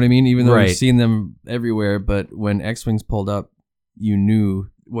 You know what I mean? Even though Right. we've seen them everywhere, but when X-Wings pulled up, you knew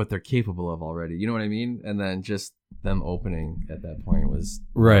what they're capable of already. You know what I mean? And then just them opening at that point was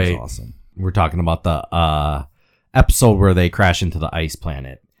Right. awesome. We're talking about the episode where they crash into the ice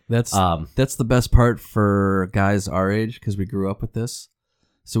planet. That's the best part for guys our age because we grew up with this.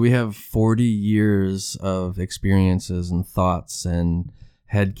 So we have 40 years of experiences and thoughts and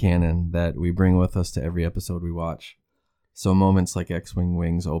headcanon that we bring with us to every episode we watch. So moments like X-Wing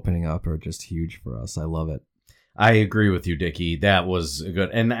wings opening up are just huge for us. I love it. I agree with you, Dickie. That was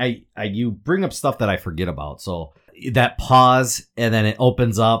good. And I you bring up stuff that I forget about. So that pause and then it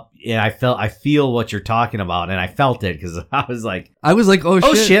opens up and I feel what you're talking about, and I felt it because I was like,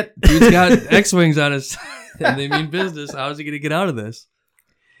 oh shit. Dude's got X-Wings on his and they mean business. How is he going to get out of this?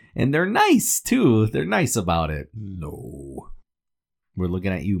 And they're nice too. They're nice about it. No. We're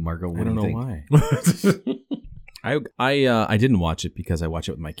looking at you, Marco. What I don't do you know think? why. I didn't watch it because I watch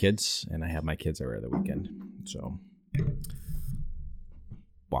it with my kids, and I have my kids every other weekend. So,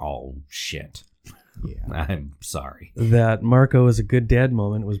 Oh shit. yeah. I'm sorry. That Marco is a good dad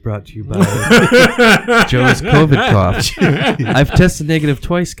moment was brought to you by Joe's COVID cough. I've tested negative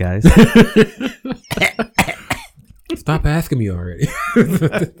twice, guys. Stop asking me already.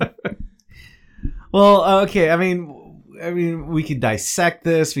 Well, okay. I mean, we could dissect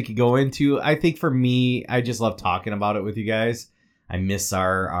this. We could go into. I think for me, I just love talking about it with you guys. I miss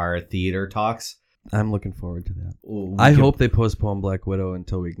our theater talks. I'm looking forward to that. I hope they postpone Black Widow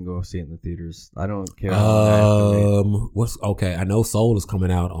until we can go see it in the theaters. I don't care. What's okay? I know Soul is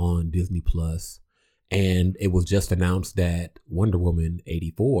coming out on Disney Plus, and it was just announced that Wonder Woman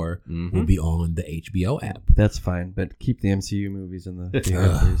 84 will be on the HBO app. That's fine, but keep the MCU movies in the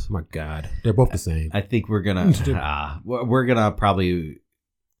theater, please. My God, they're both the same. I think we're gonna probably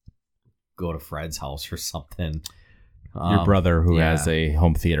go to Fred's house or something. Your brother who has a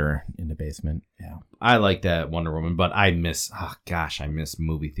home theater in the basement. Yeah. I like that Wonder Woman, but I miss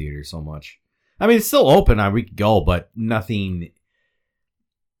movie theater so much. I mean, it's still open. We could go, but nothing.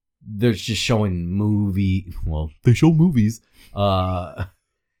 They're just showing they show movies.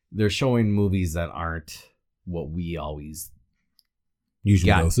 They're showing movies that aren't what we always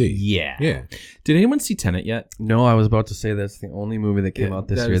usually go see. Yeah. Did anyone see Tenet yet? No, I was about to say that's the only movie that came out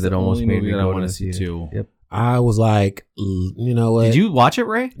this year that almost made me go to see it too. Yep. I was like, you know what? Did you watch it,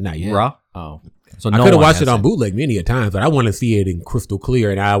 Ray? Not yet. Raw? Oh. So I could have watched it on bootleg many a times, but I want to see it in crystal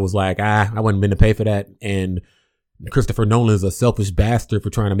clear. And I was like, I wasn't been to pay for that. And Christopher Nolan's a selfish bastard for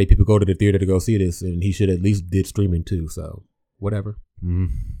trying to make people go to the theater to go see this, and he should at least did streaming too. So whatever.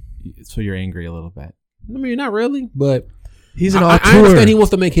 So you're angry a little bit. I mean, not really, but he's an I auteur. understand he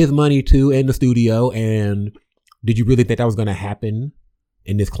wants to make his money too in the studio. And did you really think that was going to happen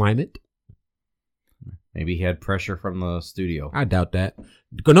in this climate? Maybe he had pressure from the studio. I doubt that.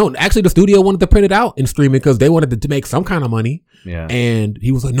 No, actually, the studio wanted to print it out and stream it because they wanted to make some kind of money. Yeah. And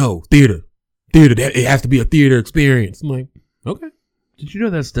he was like, no, theater. It has to be a theater experience. I'm like, okay. Did you know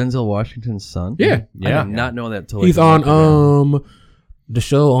that's Denzel Washington's son? Yeah. I did not know that till he's on the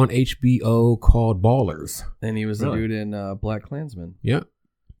show on HBO called Ballers. And he was the dude in Black Klansman. Yeah.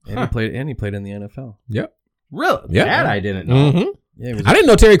 And he played in the NFL. Yep. Really? Yeah. That I didn't know. Mm-hmm. Yeah, I didn't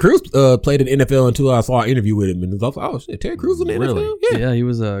know Terry Crews played in the NFL until I saw an interview with him, and I was like, "Oh shit, Terry Crews in the NFL?" Yeah, he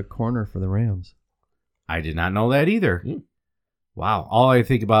was a corner for the Rams. I did not know that either. Wow, all I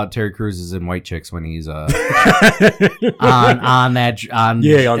think about Terry Crews is in White Chicks when he's the club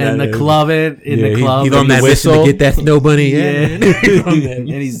he's on that whistle to get that snow bunny, and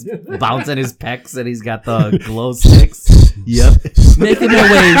he's bouncing his pecs, and he's got the glow sticks. Yep, making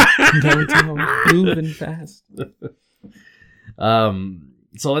my way downtown, moving fast.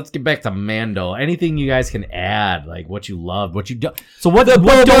 So let's get back to Mando. Anything you guys can add, like what you loved, what you don't. So what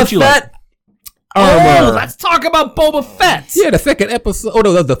don't you like? Let's talk about Boba Fett. Yeah, the second episode. Oh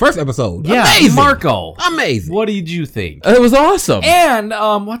no, that was the first episode. Yeah, amazing. Marco. Amazing. What did you think? It was awesome. And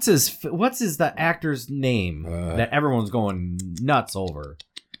what's the actor's name that everyone's going nuts over?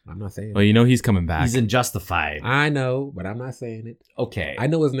 I'm not saying. Well, you know he's coming back. He's in Justified. I know, but I'm not saying it. Okay, I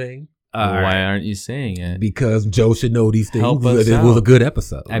know his name. Why aren't you saying it? Because Joe should know these things. Help us it out. was a good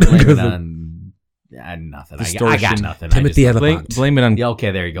episode. I blame it on nothing. I got nothing. Timothy Elephant. Blame it on. Yeah,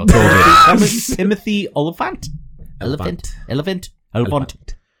 okay, there you go. Timothy Elephant. Elephant. All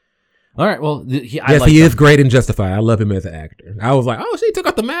right. Well, he is great in Justified. I love him as an actor. I was like, oh, she took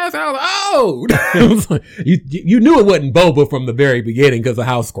off the mask. I was like, oh, I was like, you knew it wasn't Boba from the very beginning because of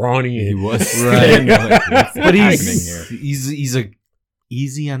how scrawny he was. Right. But he's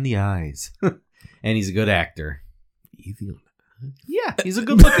easy on the eyes, and he's a good actor. Easy on the eyes. Yeah, he's a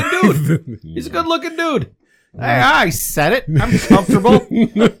good looking dude. He's a good looking dude. Hey, I said it. I'm comfortable.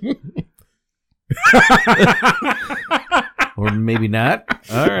 Or maybe not.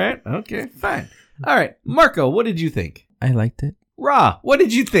 All right. Okay, fine. All right. Marco, what did you think? I liked it. Ra, what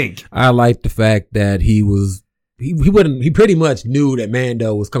did you think? I liked the fact that he He pretty much knew that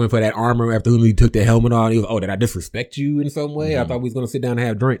Mando was coming for that armor after he took the helmet on. He was, did I disrespect you in some way? I thought we was going to sit down and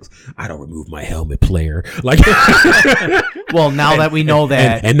have drinks. I don't remove my helmet, player. Like, well, now that we know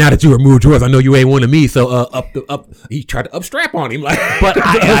that, and now that you removed yours, I know you ain't one of me. So he tried to upstrap on him. Like, but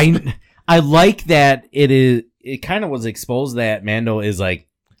I like that it kind of was exposed that Mando is like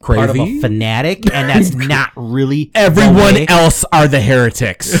crazy, part of a fanatic, and that's not really everyone else are the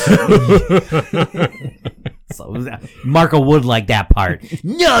heretics. So Marco would like that part.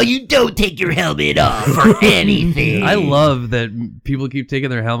 No, you don't take your helmet off for anything. I love that people keep taking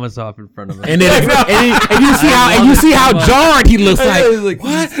their helmets off in front of him. And then and you see how jarred he looks like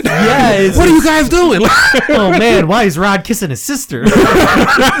what? Yeah, what are you guys doing? Oh man, why is Rod kissing his sister?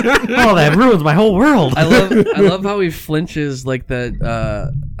 Oh, that ruins my whole world. I love how he flinches like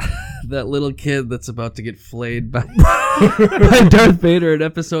that that little kid that's about to get flayed by Darth Vader in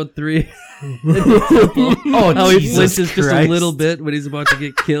episode 3. Oh, how he Jesus flinches Christ. just a little bit when he's about to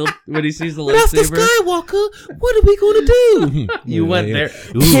get killed when he sees the Master lightsaber. Skywalker, what are we gonna do? You went there.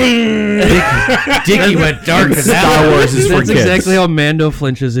 Dickie went dark. Star Wars is for That's kids. exactly how Mando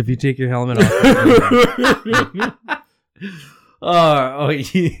flinches if you take your helmet off. Oh,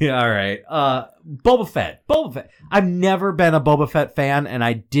 yeah, all right. Boba Fett. I've never been a Boba Fett fan, and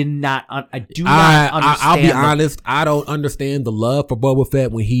I do not understand. I'll be honest. I don't understand the love for Boba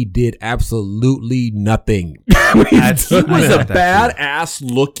Fett when he did absolutely nothing. He was a badass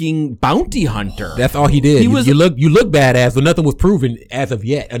looking bounty hunter. That's all he did. He was. You look badass, but nothing was proven as of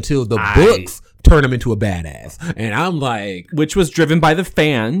yet until the books turn him into a badass. And I'm like, which was driven by the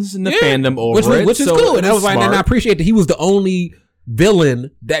fans and the fandom over it, which is cool. And I was like, and I appreciate that he was the only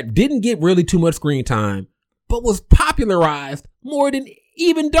villain that didn't get really too much screen time, but was popularized more than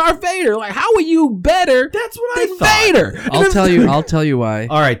even Darth Vader. Like, how are you better? That's what than I thought. Vader? I'll tell you why.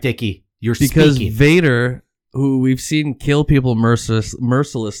 All right, Dickie, you're because speaking. Vader, who we've seen kill people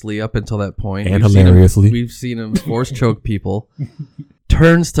mercilessly up until that point, and hilariously, we've seen him force choke people,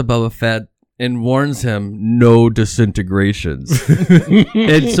 turns to Boba Fett and warns him no disintegrations.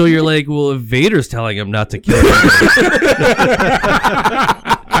 And so you're like, well, if Vader's telling him not to kill him,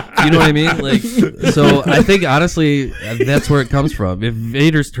 you know what I mean? Like, so I think honestly that's where it comes from. If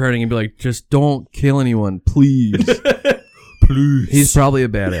Vader's turning and be like, just don't kill anyone, please. Please. He's probably a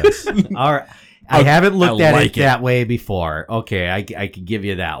badass. All right. I haven't looked at it that way before. Okay, I can give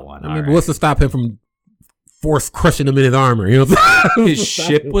you that one. I mean, what's to stop him from force crushing him in his armor? You know, his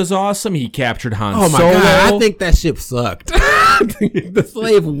ship was awesome. He captured Han Solo. Oh my god, I think that ship sucked. The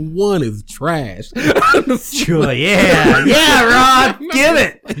Slave 1 is trash. Sure, yeah, Rod, give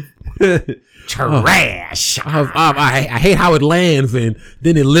it. Trash. I hate how it lands and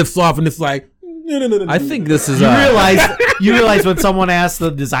then it lifts off and it's like. No. I think this is. You realize when someone asked to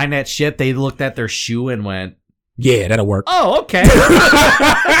design that shit, they looked at their shoe and went, "Yeah, that'll work." Oh, okay.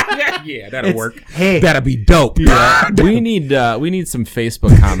 Yeah, that'll work. Hey, that'll be dope. Yeah. we need some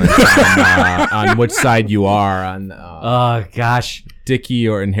Facebook comments on which side you are on. Oh gosh, Dickie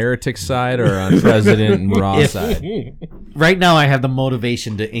or in Heretic side or on President and Raw side. Right now, I have the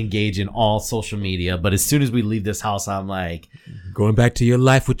motivation to engage in all social media, but as soon as we leave this house, I'm like, going back to your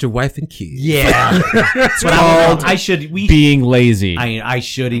life with your wife and kids. Yeah, but I should. Being lazy. I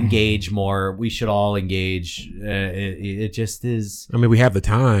should engage more. We should all engage. It just is. I mean, we have the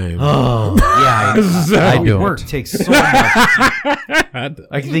time. Oh yeah, I don't. Work takes so much.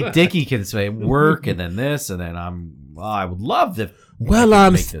 I think Dickie can say work and then this and then I would love to. Well,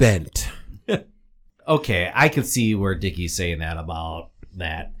 I'm spent. Okay, I could see where Dickie's saying that about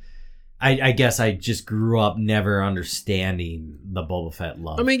that. I guess I just grew up never understanding the Boba Fett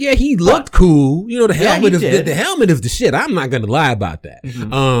love. I mean, yeah, he looked cool. You know, the helmet is did. the helmet is the shit. I'm not gonna lie about that.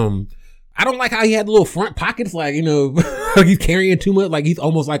 Mm-hmm. I don't like how he had the little front pockets, like, you know, he's carrying too much, like he's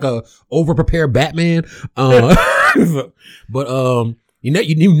almost like a over prepared Batman. But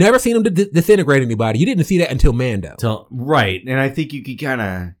you've never seen him disintegrate anybody. You didn't see that until Mando. Right, and I think you could kind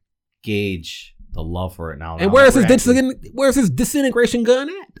of gauge the love for it now. And where's his disintegration gun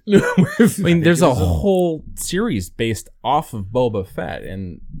at? I mean, there's a whole series based off of Boba Fett,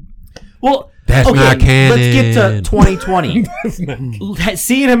 and that's not canon. Let's get to 2020.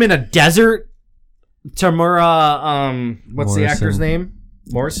 Seeing him in a desert, Tamura, what's the actor's name?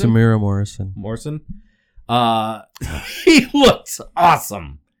 Samira Morrison. He looks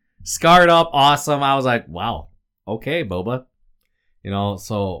awesome, scarred up, awesome. I was like, wow, okay, Boba. You know,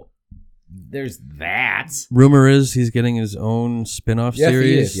 so. There's that. Rumor is he's getting his own spin-off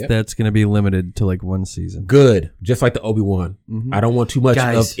series yep. that's going to be limited to like one season. Good. Just like the Obi-Wan. Mm-hmm. I don't want too much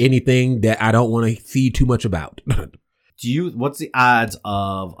of anything that I don't want to see too much about. What's the odds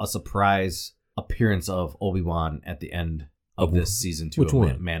of a surprise appearance of Obi-Wan at the end of this season 2 Which of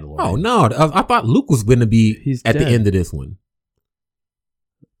one? Mandalorian. Oh no, I thought Luke was going to be at the end of this one.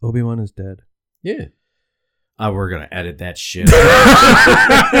 Obi-Wan is dead. Yeah. We're going to edit that shit.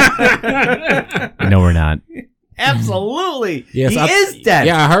 No, we're not. Absolutely. Yes, he is dead.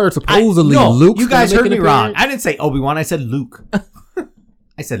 Yeah, I heard supposedly No, Luke. you guys heard me wrong. I didn't say Obi-Wan. I said Luke.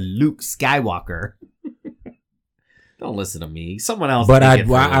 I said Luke Skywalker. Don't listen to me. Someone else. But I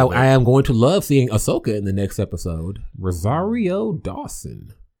am going to love seeing Ahsoka in the next episode. Rosario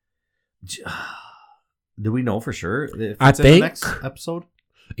Dawson. Do we know for sure if I it's in think the next episode?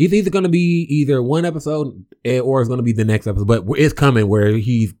 It's either going to be either one episode or it's going to be the next episode. But it's coming where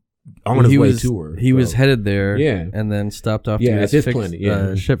he's on his way to her. He was headed there, Yeah. and then stopped off to Yeah, get at his this point,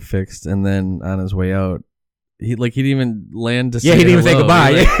 yeah. ship fixed, and then on his way out, he didn't even land to say Yeah, he didn't even say hello.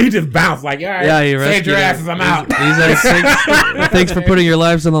 goodbye. He, like, He just bounced like, all right, yeah, he save rescued your her. asses, I'm out. He's like, thanks for putting your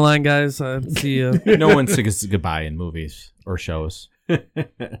lives on the line, guys. See you. No one says goodbye in movies or shows. All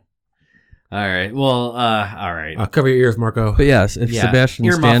right. Well, all right. Cover your ears, Marco. But yes, if Yeah. Sebastian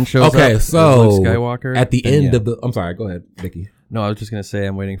Earmuff. Stan shows Okay, up as so Luke Skywalker at the then end yeah. of the, I'm sorry, go ahead, Vicky. No, I was just gonna say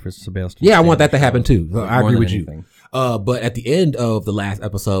I'm waiting for Sebastian. Yeah, I Stan want that to show happen up, too. So I more agree than with anything. you. But at the end of the last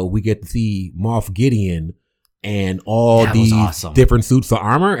episode, we get to see Moff Gideon and all That was these awesome. different suits of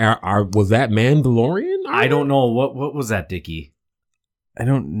armor. Was that Mandalorian armor? I don't know. What was that, Dickie? I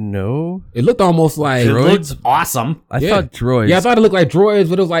don't know. It looked almost like It looked awesome. I thought droids. Yeah, I thought it looked like droids,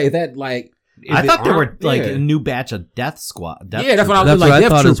 but it was like, is that like? I thought there were arm- like yeah. a new batch of Death Squad. Yeah, that's what I was That's like. what I Death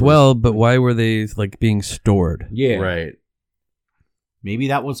thought as Troopers. well. But why were they like being stored? Yeah, Right. Maybe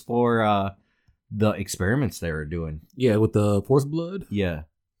that was for the experiments they were doing. yeah, with the Force blood. Yeah.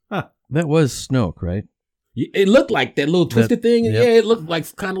 That was Snoke, right? It looked like that little twisted thing. yep. Yeah, it looked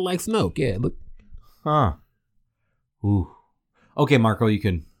like kind of like Snoke. Yeah, look. Huh. Ooh. Okay, Marco, you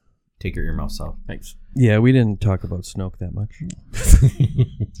can take your earmuffs off. Thanks. Yeah, we didn't talk about Snoke that much.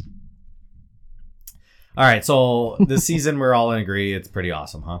 All right, so this season we're all in agree it's pretty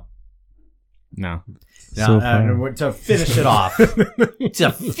awesome, huh? No. Now, So far. to finish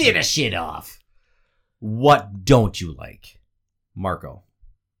it off, what don't you like, Marco?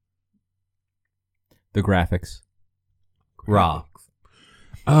 The graphics. Raw.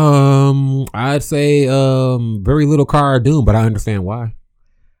 I'd say very little Cara Dune, but I understand why.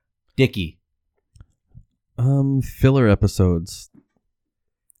 Dickie. Filler episodes.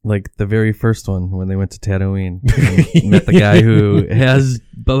 Like the very first one when they went to Tatooine and met the guy who has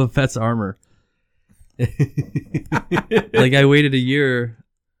Boba Fett's armor. Like I waited a year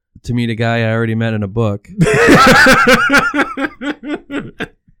to meet a guy I already met in a book.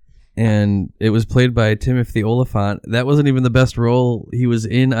 And it was played by Timothy Oliphant. That wasn't even the best role he was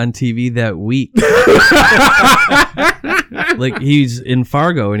in on TV that week. Like he's in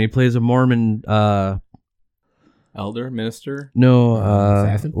Fargo and he plays a Mormon Elder, minister? No,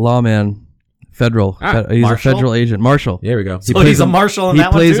 Assassin? lawman, federal. Ah, He's marshal? a federal agent, marshal. There we go. So he's a marshal in He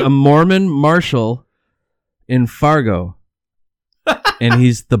that one plays too? a Mormon marshal in Fargo, and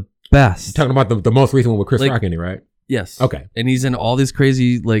he's the best. Talking about the most recent one with Chris Like- Rock in it, right? Yes. Okay. And he's in all these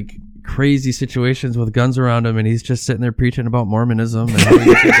crazy situations with guns around him, and he's just sitting there preaching about Mormonism. And how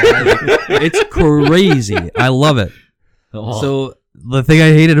he should die. It's crazy. I love it. Oh. So the thing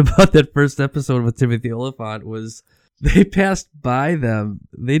I hated about that first episode with Timothy Oliphant was they passed by them.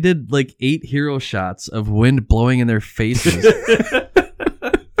 They did like 8 hero shots of wind blowing in their faces.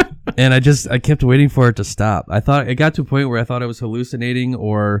 And I kept waiting for it to stop. I thought it got to a point where I thought I was hallucinating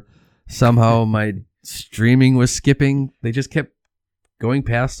or somehow my streaming was skipping. They just kept going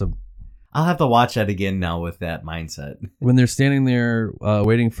past them. I'll have to watch that again now with that mindset. When they're standing there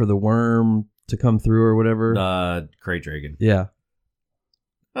waiting for the worm to come through or whatever. The Krayt Dragon. Yeah.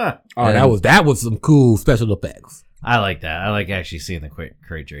 Huh. Oh, that was some cool special effects. I like that. I like actually seeing the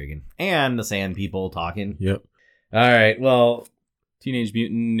Krayt Dragon and the Sand People talking. Yep. All right. Well, Teenage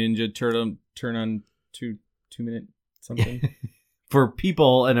Mutant Ninja Turn on 2 minute something. for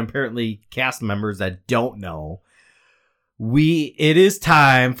people and apparently cast members that don't know, it is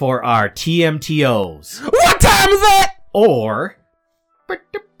time for our TMTOs. What time is that? Or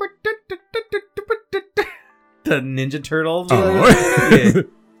the Ninja Turtles. Oh.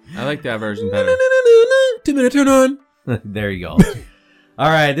 I like that version better. 2 minute turn on. There you go. All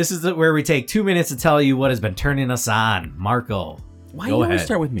right, this is where we take 2 minutes to tell you what has been turning us on. Marco, Why go do you always ahead.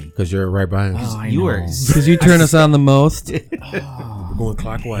 start with me? Because you're right behind. Oh, I You know. were Because you turn us on the most. We're going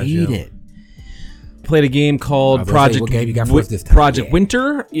clockwise. Hate yo. it. played a game called Project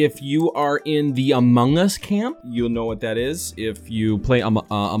Winter. If you are in the Among Us camp, you'll know what that is. If you play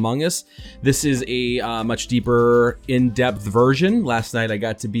Among Us, this is a much deeper, in-depth version. Last night I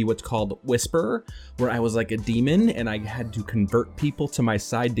got to be what's called Whisperer, where I was like a demon and I had to convert people to my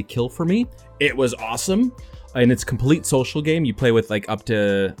side to kill for me. It was awesome. And it's a complete social game. You play with like up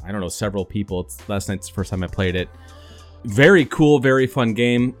to, I don't know, several people. Last night's the first time I played it. Very cool, very fun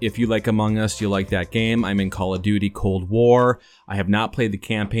game. If you like Among Us, you'll like that game. I'm in Call of Duty Cold War. I have not played the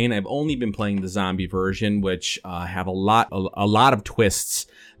campaign. I've only been playing the zombie version, which have a lot of twists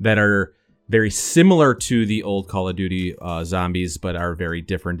that are very similar to the old Call of Duty zombies, but are very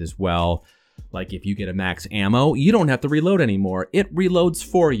different as well. Like if you get a max ammo, you don't have to reload anymore. It reloads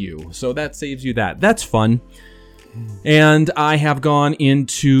for you, so that saves you that. That's fun. And I have gone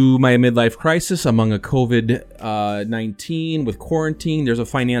into my midlife crisis among a COVID-19 with quarantine. There's a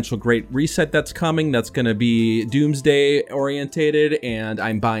financial great reset that's coming. That's going to be doomsday orientated, and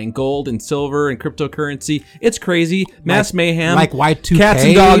I'm buying gold and silver and cryptocurrency. It's crazy. Mass mayhem. Like Y2K. Cats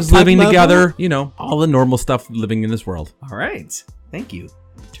and dogs living together. You know, all the normal stuff living in this world. All right. Thank you.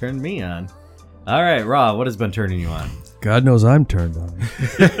 Turned me on. All right, Raw, what has been turning you on? God knows I'm turned on.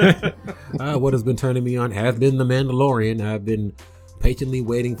 What has been turning me on has been The Mandalorian. I've been patiently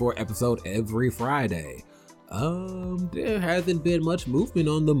waiting for an episode every Friday. There hasn't been much movement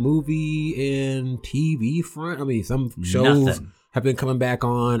on the movie and TV front. I mean, some shows have been coming back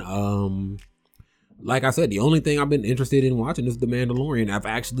on. Like I said, the only thing I've been interested in watching is The Mandalorian. I've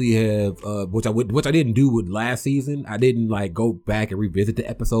actually which I didn't do with last season. I didn't like go back and revisit the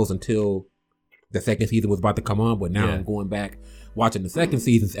episodes until the second season was about to come on, but now I'm going back watching the second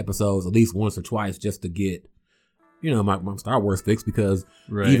season's episodes at least once or twice just to get, my Star Wars fix, because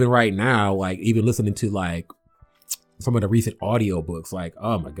even right now, like even listening to like some of the recent audiobooks, like,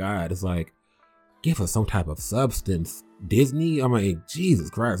 oh my God, it's like, give us some type of substance. Disney, I mean, Jesus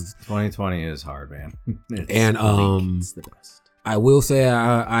Christ. 2020 is hard, man. It's the best. I will say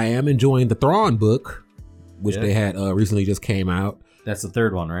I am enjoying the Thrawn book, which they had recently just came out. That's the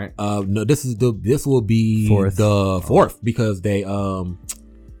third one, right? No, this will be the fourth, because they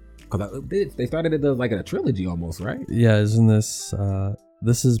started it like in a trilogy almost, right? Yeah, isn't this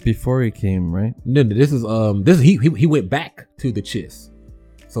this is before he came, right? No, this is he went back to the Chiss,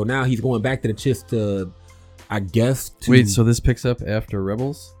 so now he's going back to the Chiss to, I guess. Wait, so this picks up after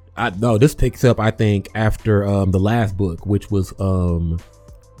Rebels? No, this picks up I think after the last book, which was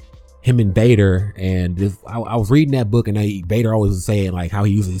him and Vader, and I was reading that book, and Vader always was saying like how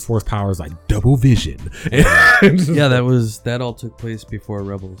he uses his force powers like double vision. Yeah, that all took place before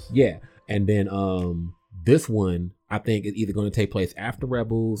Rebels. Yeah, and then this one I think is either going to take place after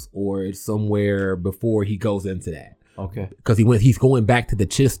Rebels or it's somewhere before he goes into that. Okay, because he's going back to the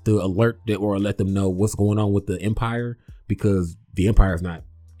Chiss to alert them or let them know what's going on with the Empire, because the Empire's not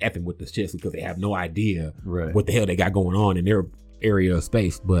effing with the Chiss because they have no idea what the hell they got going on in their area of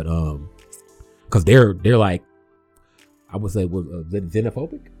space, but because they're like, I would say, was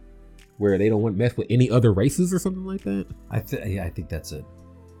xenophobic, where they don't want to mess with any other races or something like that. I think that's it.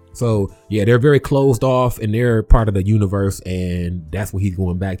 So yeah, they're very closed off and they're part of the universe, and that's what he's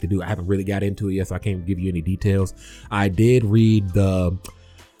going back to do. I haven't really got into it yet, so I can't give you any details. I did read the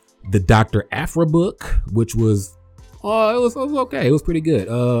Dr. Aphra book, which was it was okay. It was pretty good.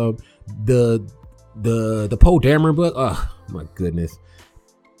 The Poe Dameron book, oh my goodness.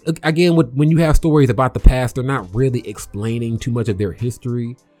 Again, when you have stories about the past, they're not really explaining too much of their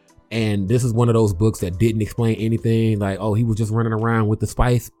history. And this is one of those books that didn't explain anything. Like, oh, he was just running around with the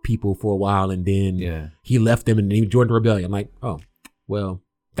Spice people for a while, and then he left them and he joined the rebellion. Like, oh, well,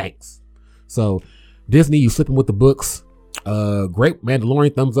 thanks. So Disney, you slipping with the books. Great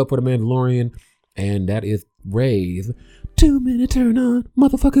Mandalorian, thumbs up for the Mandalorian. And that is Ray's 2 minute turn on,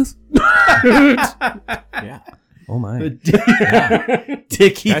 motherfuckers. Yeah. Oh my.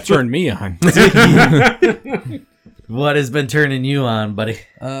 Dickie. That turned me on. What has been turning you on, buddy?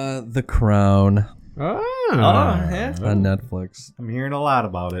 The Crown. Yeah. On Netflix. I'm hearing a lot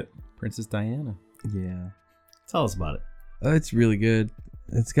about it. Princess Diana. Yeah. Tell us about it. It's really good.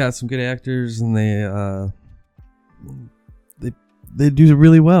 It's got some good actors, and they do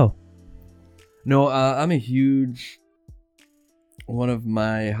really well. No, I'm a huge... One of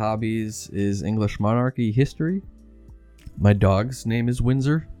my hobbies is English monarchy history. My dog's name is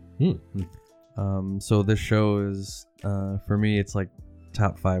Windsor. So this show is, for me, it's like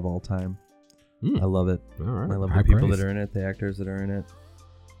top 5 all time. I love it. All right. I love the people that are in it, the actors that are in it.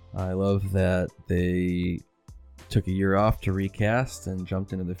 I love that they took a year off to recast and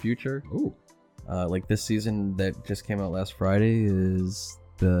jumped into the future. Ooh. Like this season that just came out last Friday is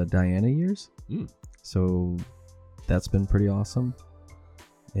the Diana years. So that's been pretty awesome.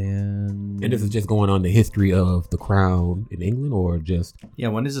 And this is just going on the history of the crown in England, or just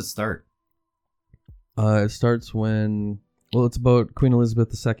when does it start? It starts when it's about Queen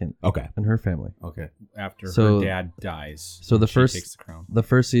Elizabeth II. Okay. And her family. Okay. After her dad dies. So the she first takes the crown. The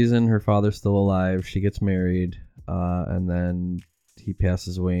first season, her father's still alive. She gets married, and then he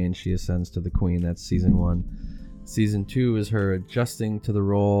passes away, and she ascends to the queen. That's season 1. Season 2 is her adjusting to the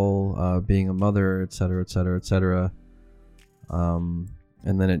role, being a mother, etc., etc., etc.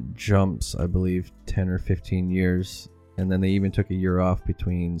 And then it jumps, I believe, 10 or 15 years, and then they even took a year off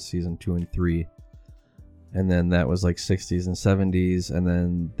between season 2 and 3. And then that was like 60s and 70s, and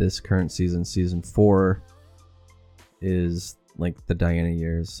then this current season 4, is like the Diana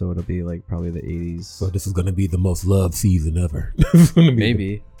years, so it'll be like probably the 80s. So this is going to be the most loved season ever.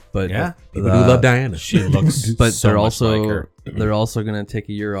 Maybe, but people do love Diana. She looks, but so they're much also like her. They're also going to take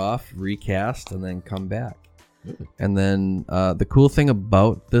a year off, recast, and then come back. And then the cool thing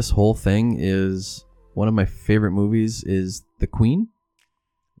about this whole thing is one of my favorite movies is The Queen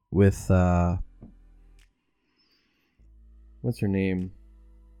with what's her name?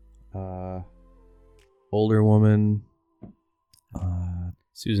 Older woman.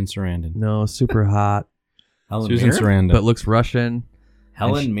 Susan Sarandon. No, super hot. Susan Sarandon. But looks Russian.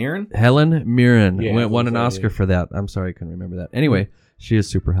 Helen Mirren? Helen Mirren. Yeah, won an Oscar for that. I'm sorry, I couldn't remember that. Anyway, she is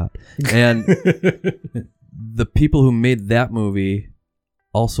super hot. And the people who made that movie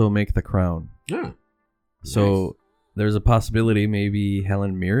also make The Crown. Yeah. So there's a possibility maybe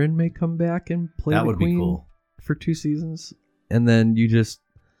Helen Mirren may come back and play That the would Queen be cool. for 2 seasons. And then you just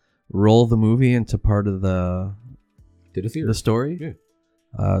roll the movie into part of the story.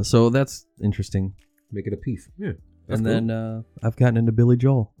 Yeah. So that's interesting. Make it a piece. Yeah. And then I've gotten into Billy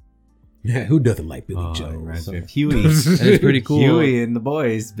Joel. Yeah, who doesn't like Billy Joel? Right. So- Huey. And it's pretty cool. Huey and the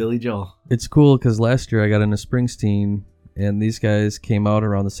boys, Billy Joel. It's cool because last year I got into Springsteen, and these guys came out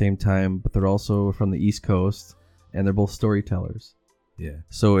around the same time, but they're also from the East Coast, and they're both storytellers. Yeah.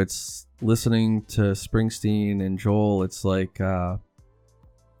 So it's listening to Springsteen and Joel. It's like, I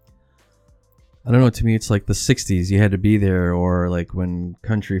don't know, to me it's like the 60s. You had to be there, or like when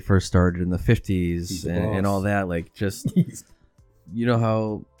country first started in the 50s and all that. Like just, you know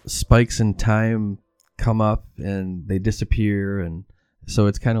how spikes in time come up and they disappear, and so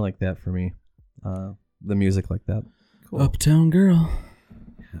it's kind of like that for me. The music like that. Cool. Uptown Girl.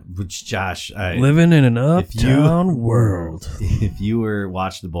 Which, Josh, Living in an uptown world. If you were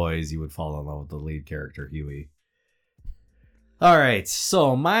watch The Boys, you would fall in love with the lead character, Huey. All right,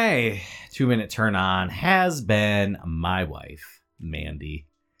 so my 2-minute turn on has been my wife, Mandy.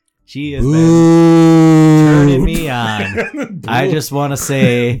 She has been turning me on. I just want to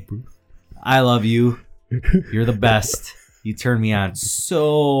say, I love you. You're the best. You turn me on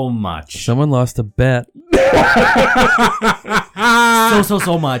so much. Someone lost a bet.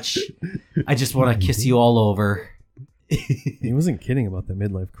 So much. I just want to kiss you all over. He wasn't kidding about the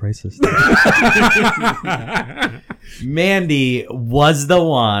midlife crisis. Mandy was the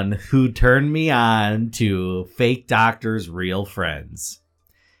one who turned me on to Fake Doctors, Real Friends.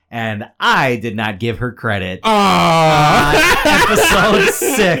 And I did not give her credit. Episode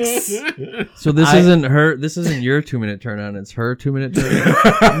 6. So this isn't her. This isn't your 2-minute turn on. It's her 2-minute turn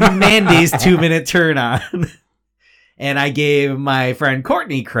on. Mandy's 2-minute turn on. And I gave my friend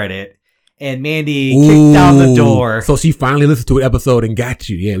Courtney credit. And Mandy kicked down the door. So she finally listened to an episode and got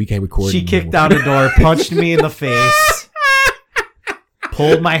you. Yeah, we can't record. She kicked down the door, punched me in the face,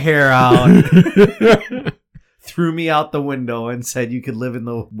 pulled my hair out, threw me out the window, and said you could live in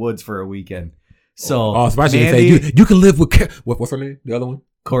the woods for a weekend. So, Mandy, say you can live with what's her name? The other one,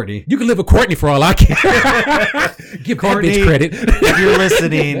 Courtney. You can live with Courtney for all I care. Give Courtney that bitch credit. If you're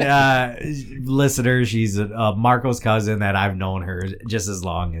listening, listeners, she's Marco's cousin that I've known her just as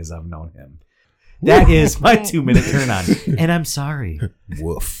long as I've known him. That is my 2-minute turn on, and I'm sorry.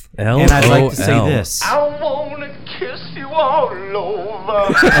 Woof. And I'd like to say this. I wanna kiss you all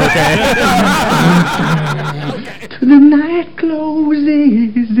over. Okay. Till the night closes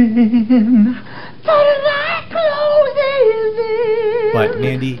in. Till the night closes in. But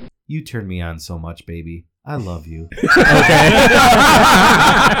Mandy, you turn me on so much, baby. I love you.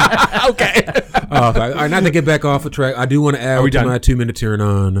 Okay. All right, not to get back off the track, I do want to add to my 2-minute turn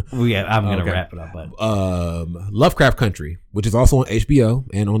on. Yeah, I'm going to wrap it up. But Lovecraft Country, which is also on HBO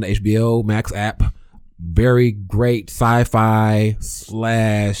and on the HBO Max app. Very great sci-fi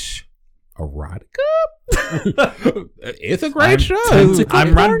 / erotica. It's a great show.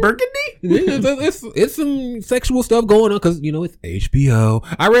 I'm Ron Burgundy. It's some sexual stuff going on because it's HBO.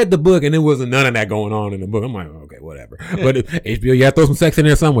 I read the book and there wasn't none of that going on in the book. I'm like, okay, whatever. But HBO, you have to throw some sex in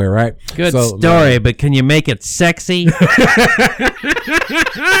there somewhere, right? Good story, but can you make it sexy?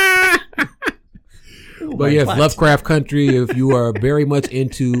 But yes, Lovecraft Country. If you are very much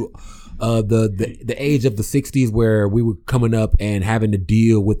into the age of the 60s where we were coming up and having to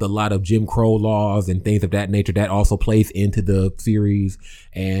deal with a lot of Jim Crow laws and things of that nature, that also plays into the series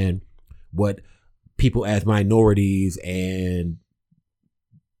and what people as minorities and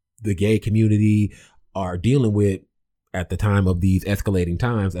the gay community are dealing with at the time of these escalating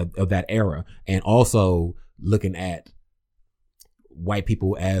times of that era, and also looking at white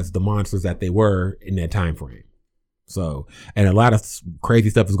people as the monsters that they were in that time frame. So, and a lot of crazy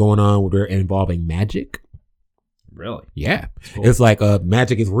stuff is going on where they're involving magic. Really? Yeah. Cool. It's like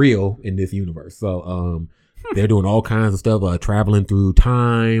magic is real in this universe. So they're doing all kinds of stuff, traveling through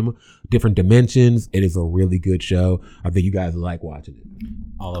time, different dimensions. It is a really good show. I think you guys like watching it.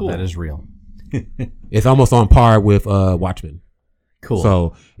 All of that is real. It's almost on par with Watchmen. Cool.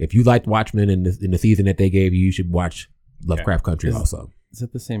 So if you liked Watchmen in the season that they gave you, you should watch Lovecraft Country also. Is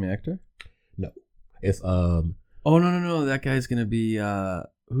it the same actor? No. It's Oh no! That guy's gonna be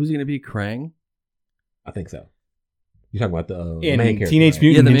who's he gonna be? Krang? I think so. You're talking about the in main character, Teenage right?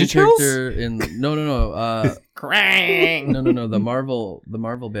 Mutant the Ninja main Turtles? character in Krang. No, the Marvel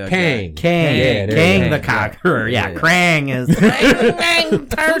bad Kang. guy. Kang. Yeah, there Kang you the go. Conqueror. Yeah, Yeah. Krang is.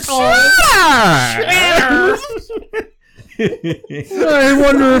 I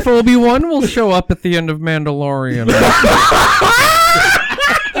wonder if Obi-Wan will show up at the end of Mandalorian.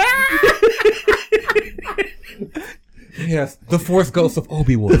 Yes, the Force Ghost of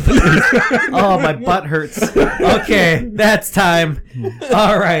Obi-Wan. Oh, my butt hurts. Okay, that's time.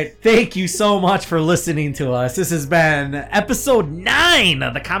 All right. Thank you so much for listening to us. This has been episode 9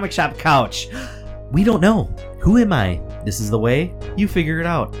 of the Comic Shop Couch. We don't know. Who am I? This is the way you figure it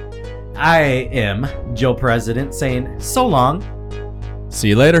out. I am Joe President saying so long. See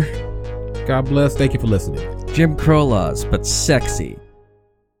you later. God bless. Thank you for listening. Jim Crow laws, but sexy.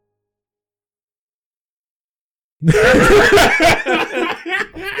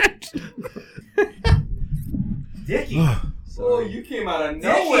 Dickie. Oh, you came out of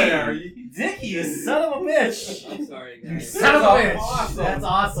nowhere. Dickie, you son of a bitch. I'm sorry, guys. Son of a bitch. Awesome. That's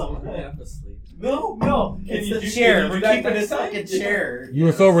awesome. half asleep. No. It's you the do- chair. can you We're do that keeping next this time? fucking chair. You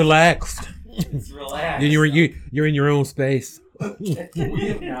were so relaxed. It's relaxed. Then you're in your own space. We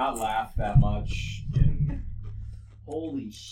have not laughed that much in Holy shit.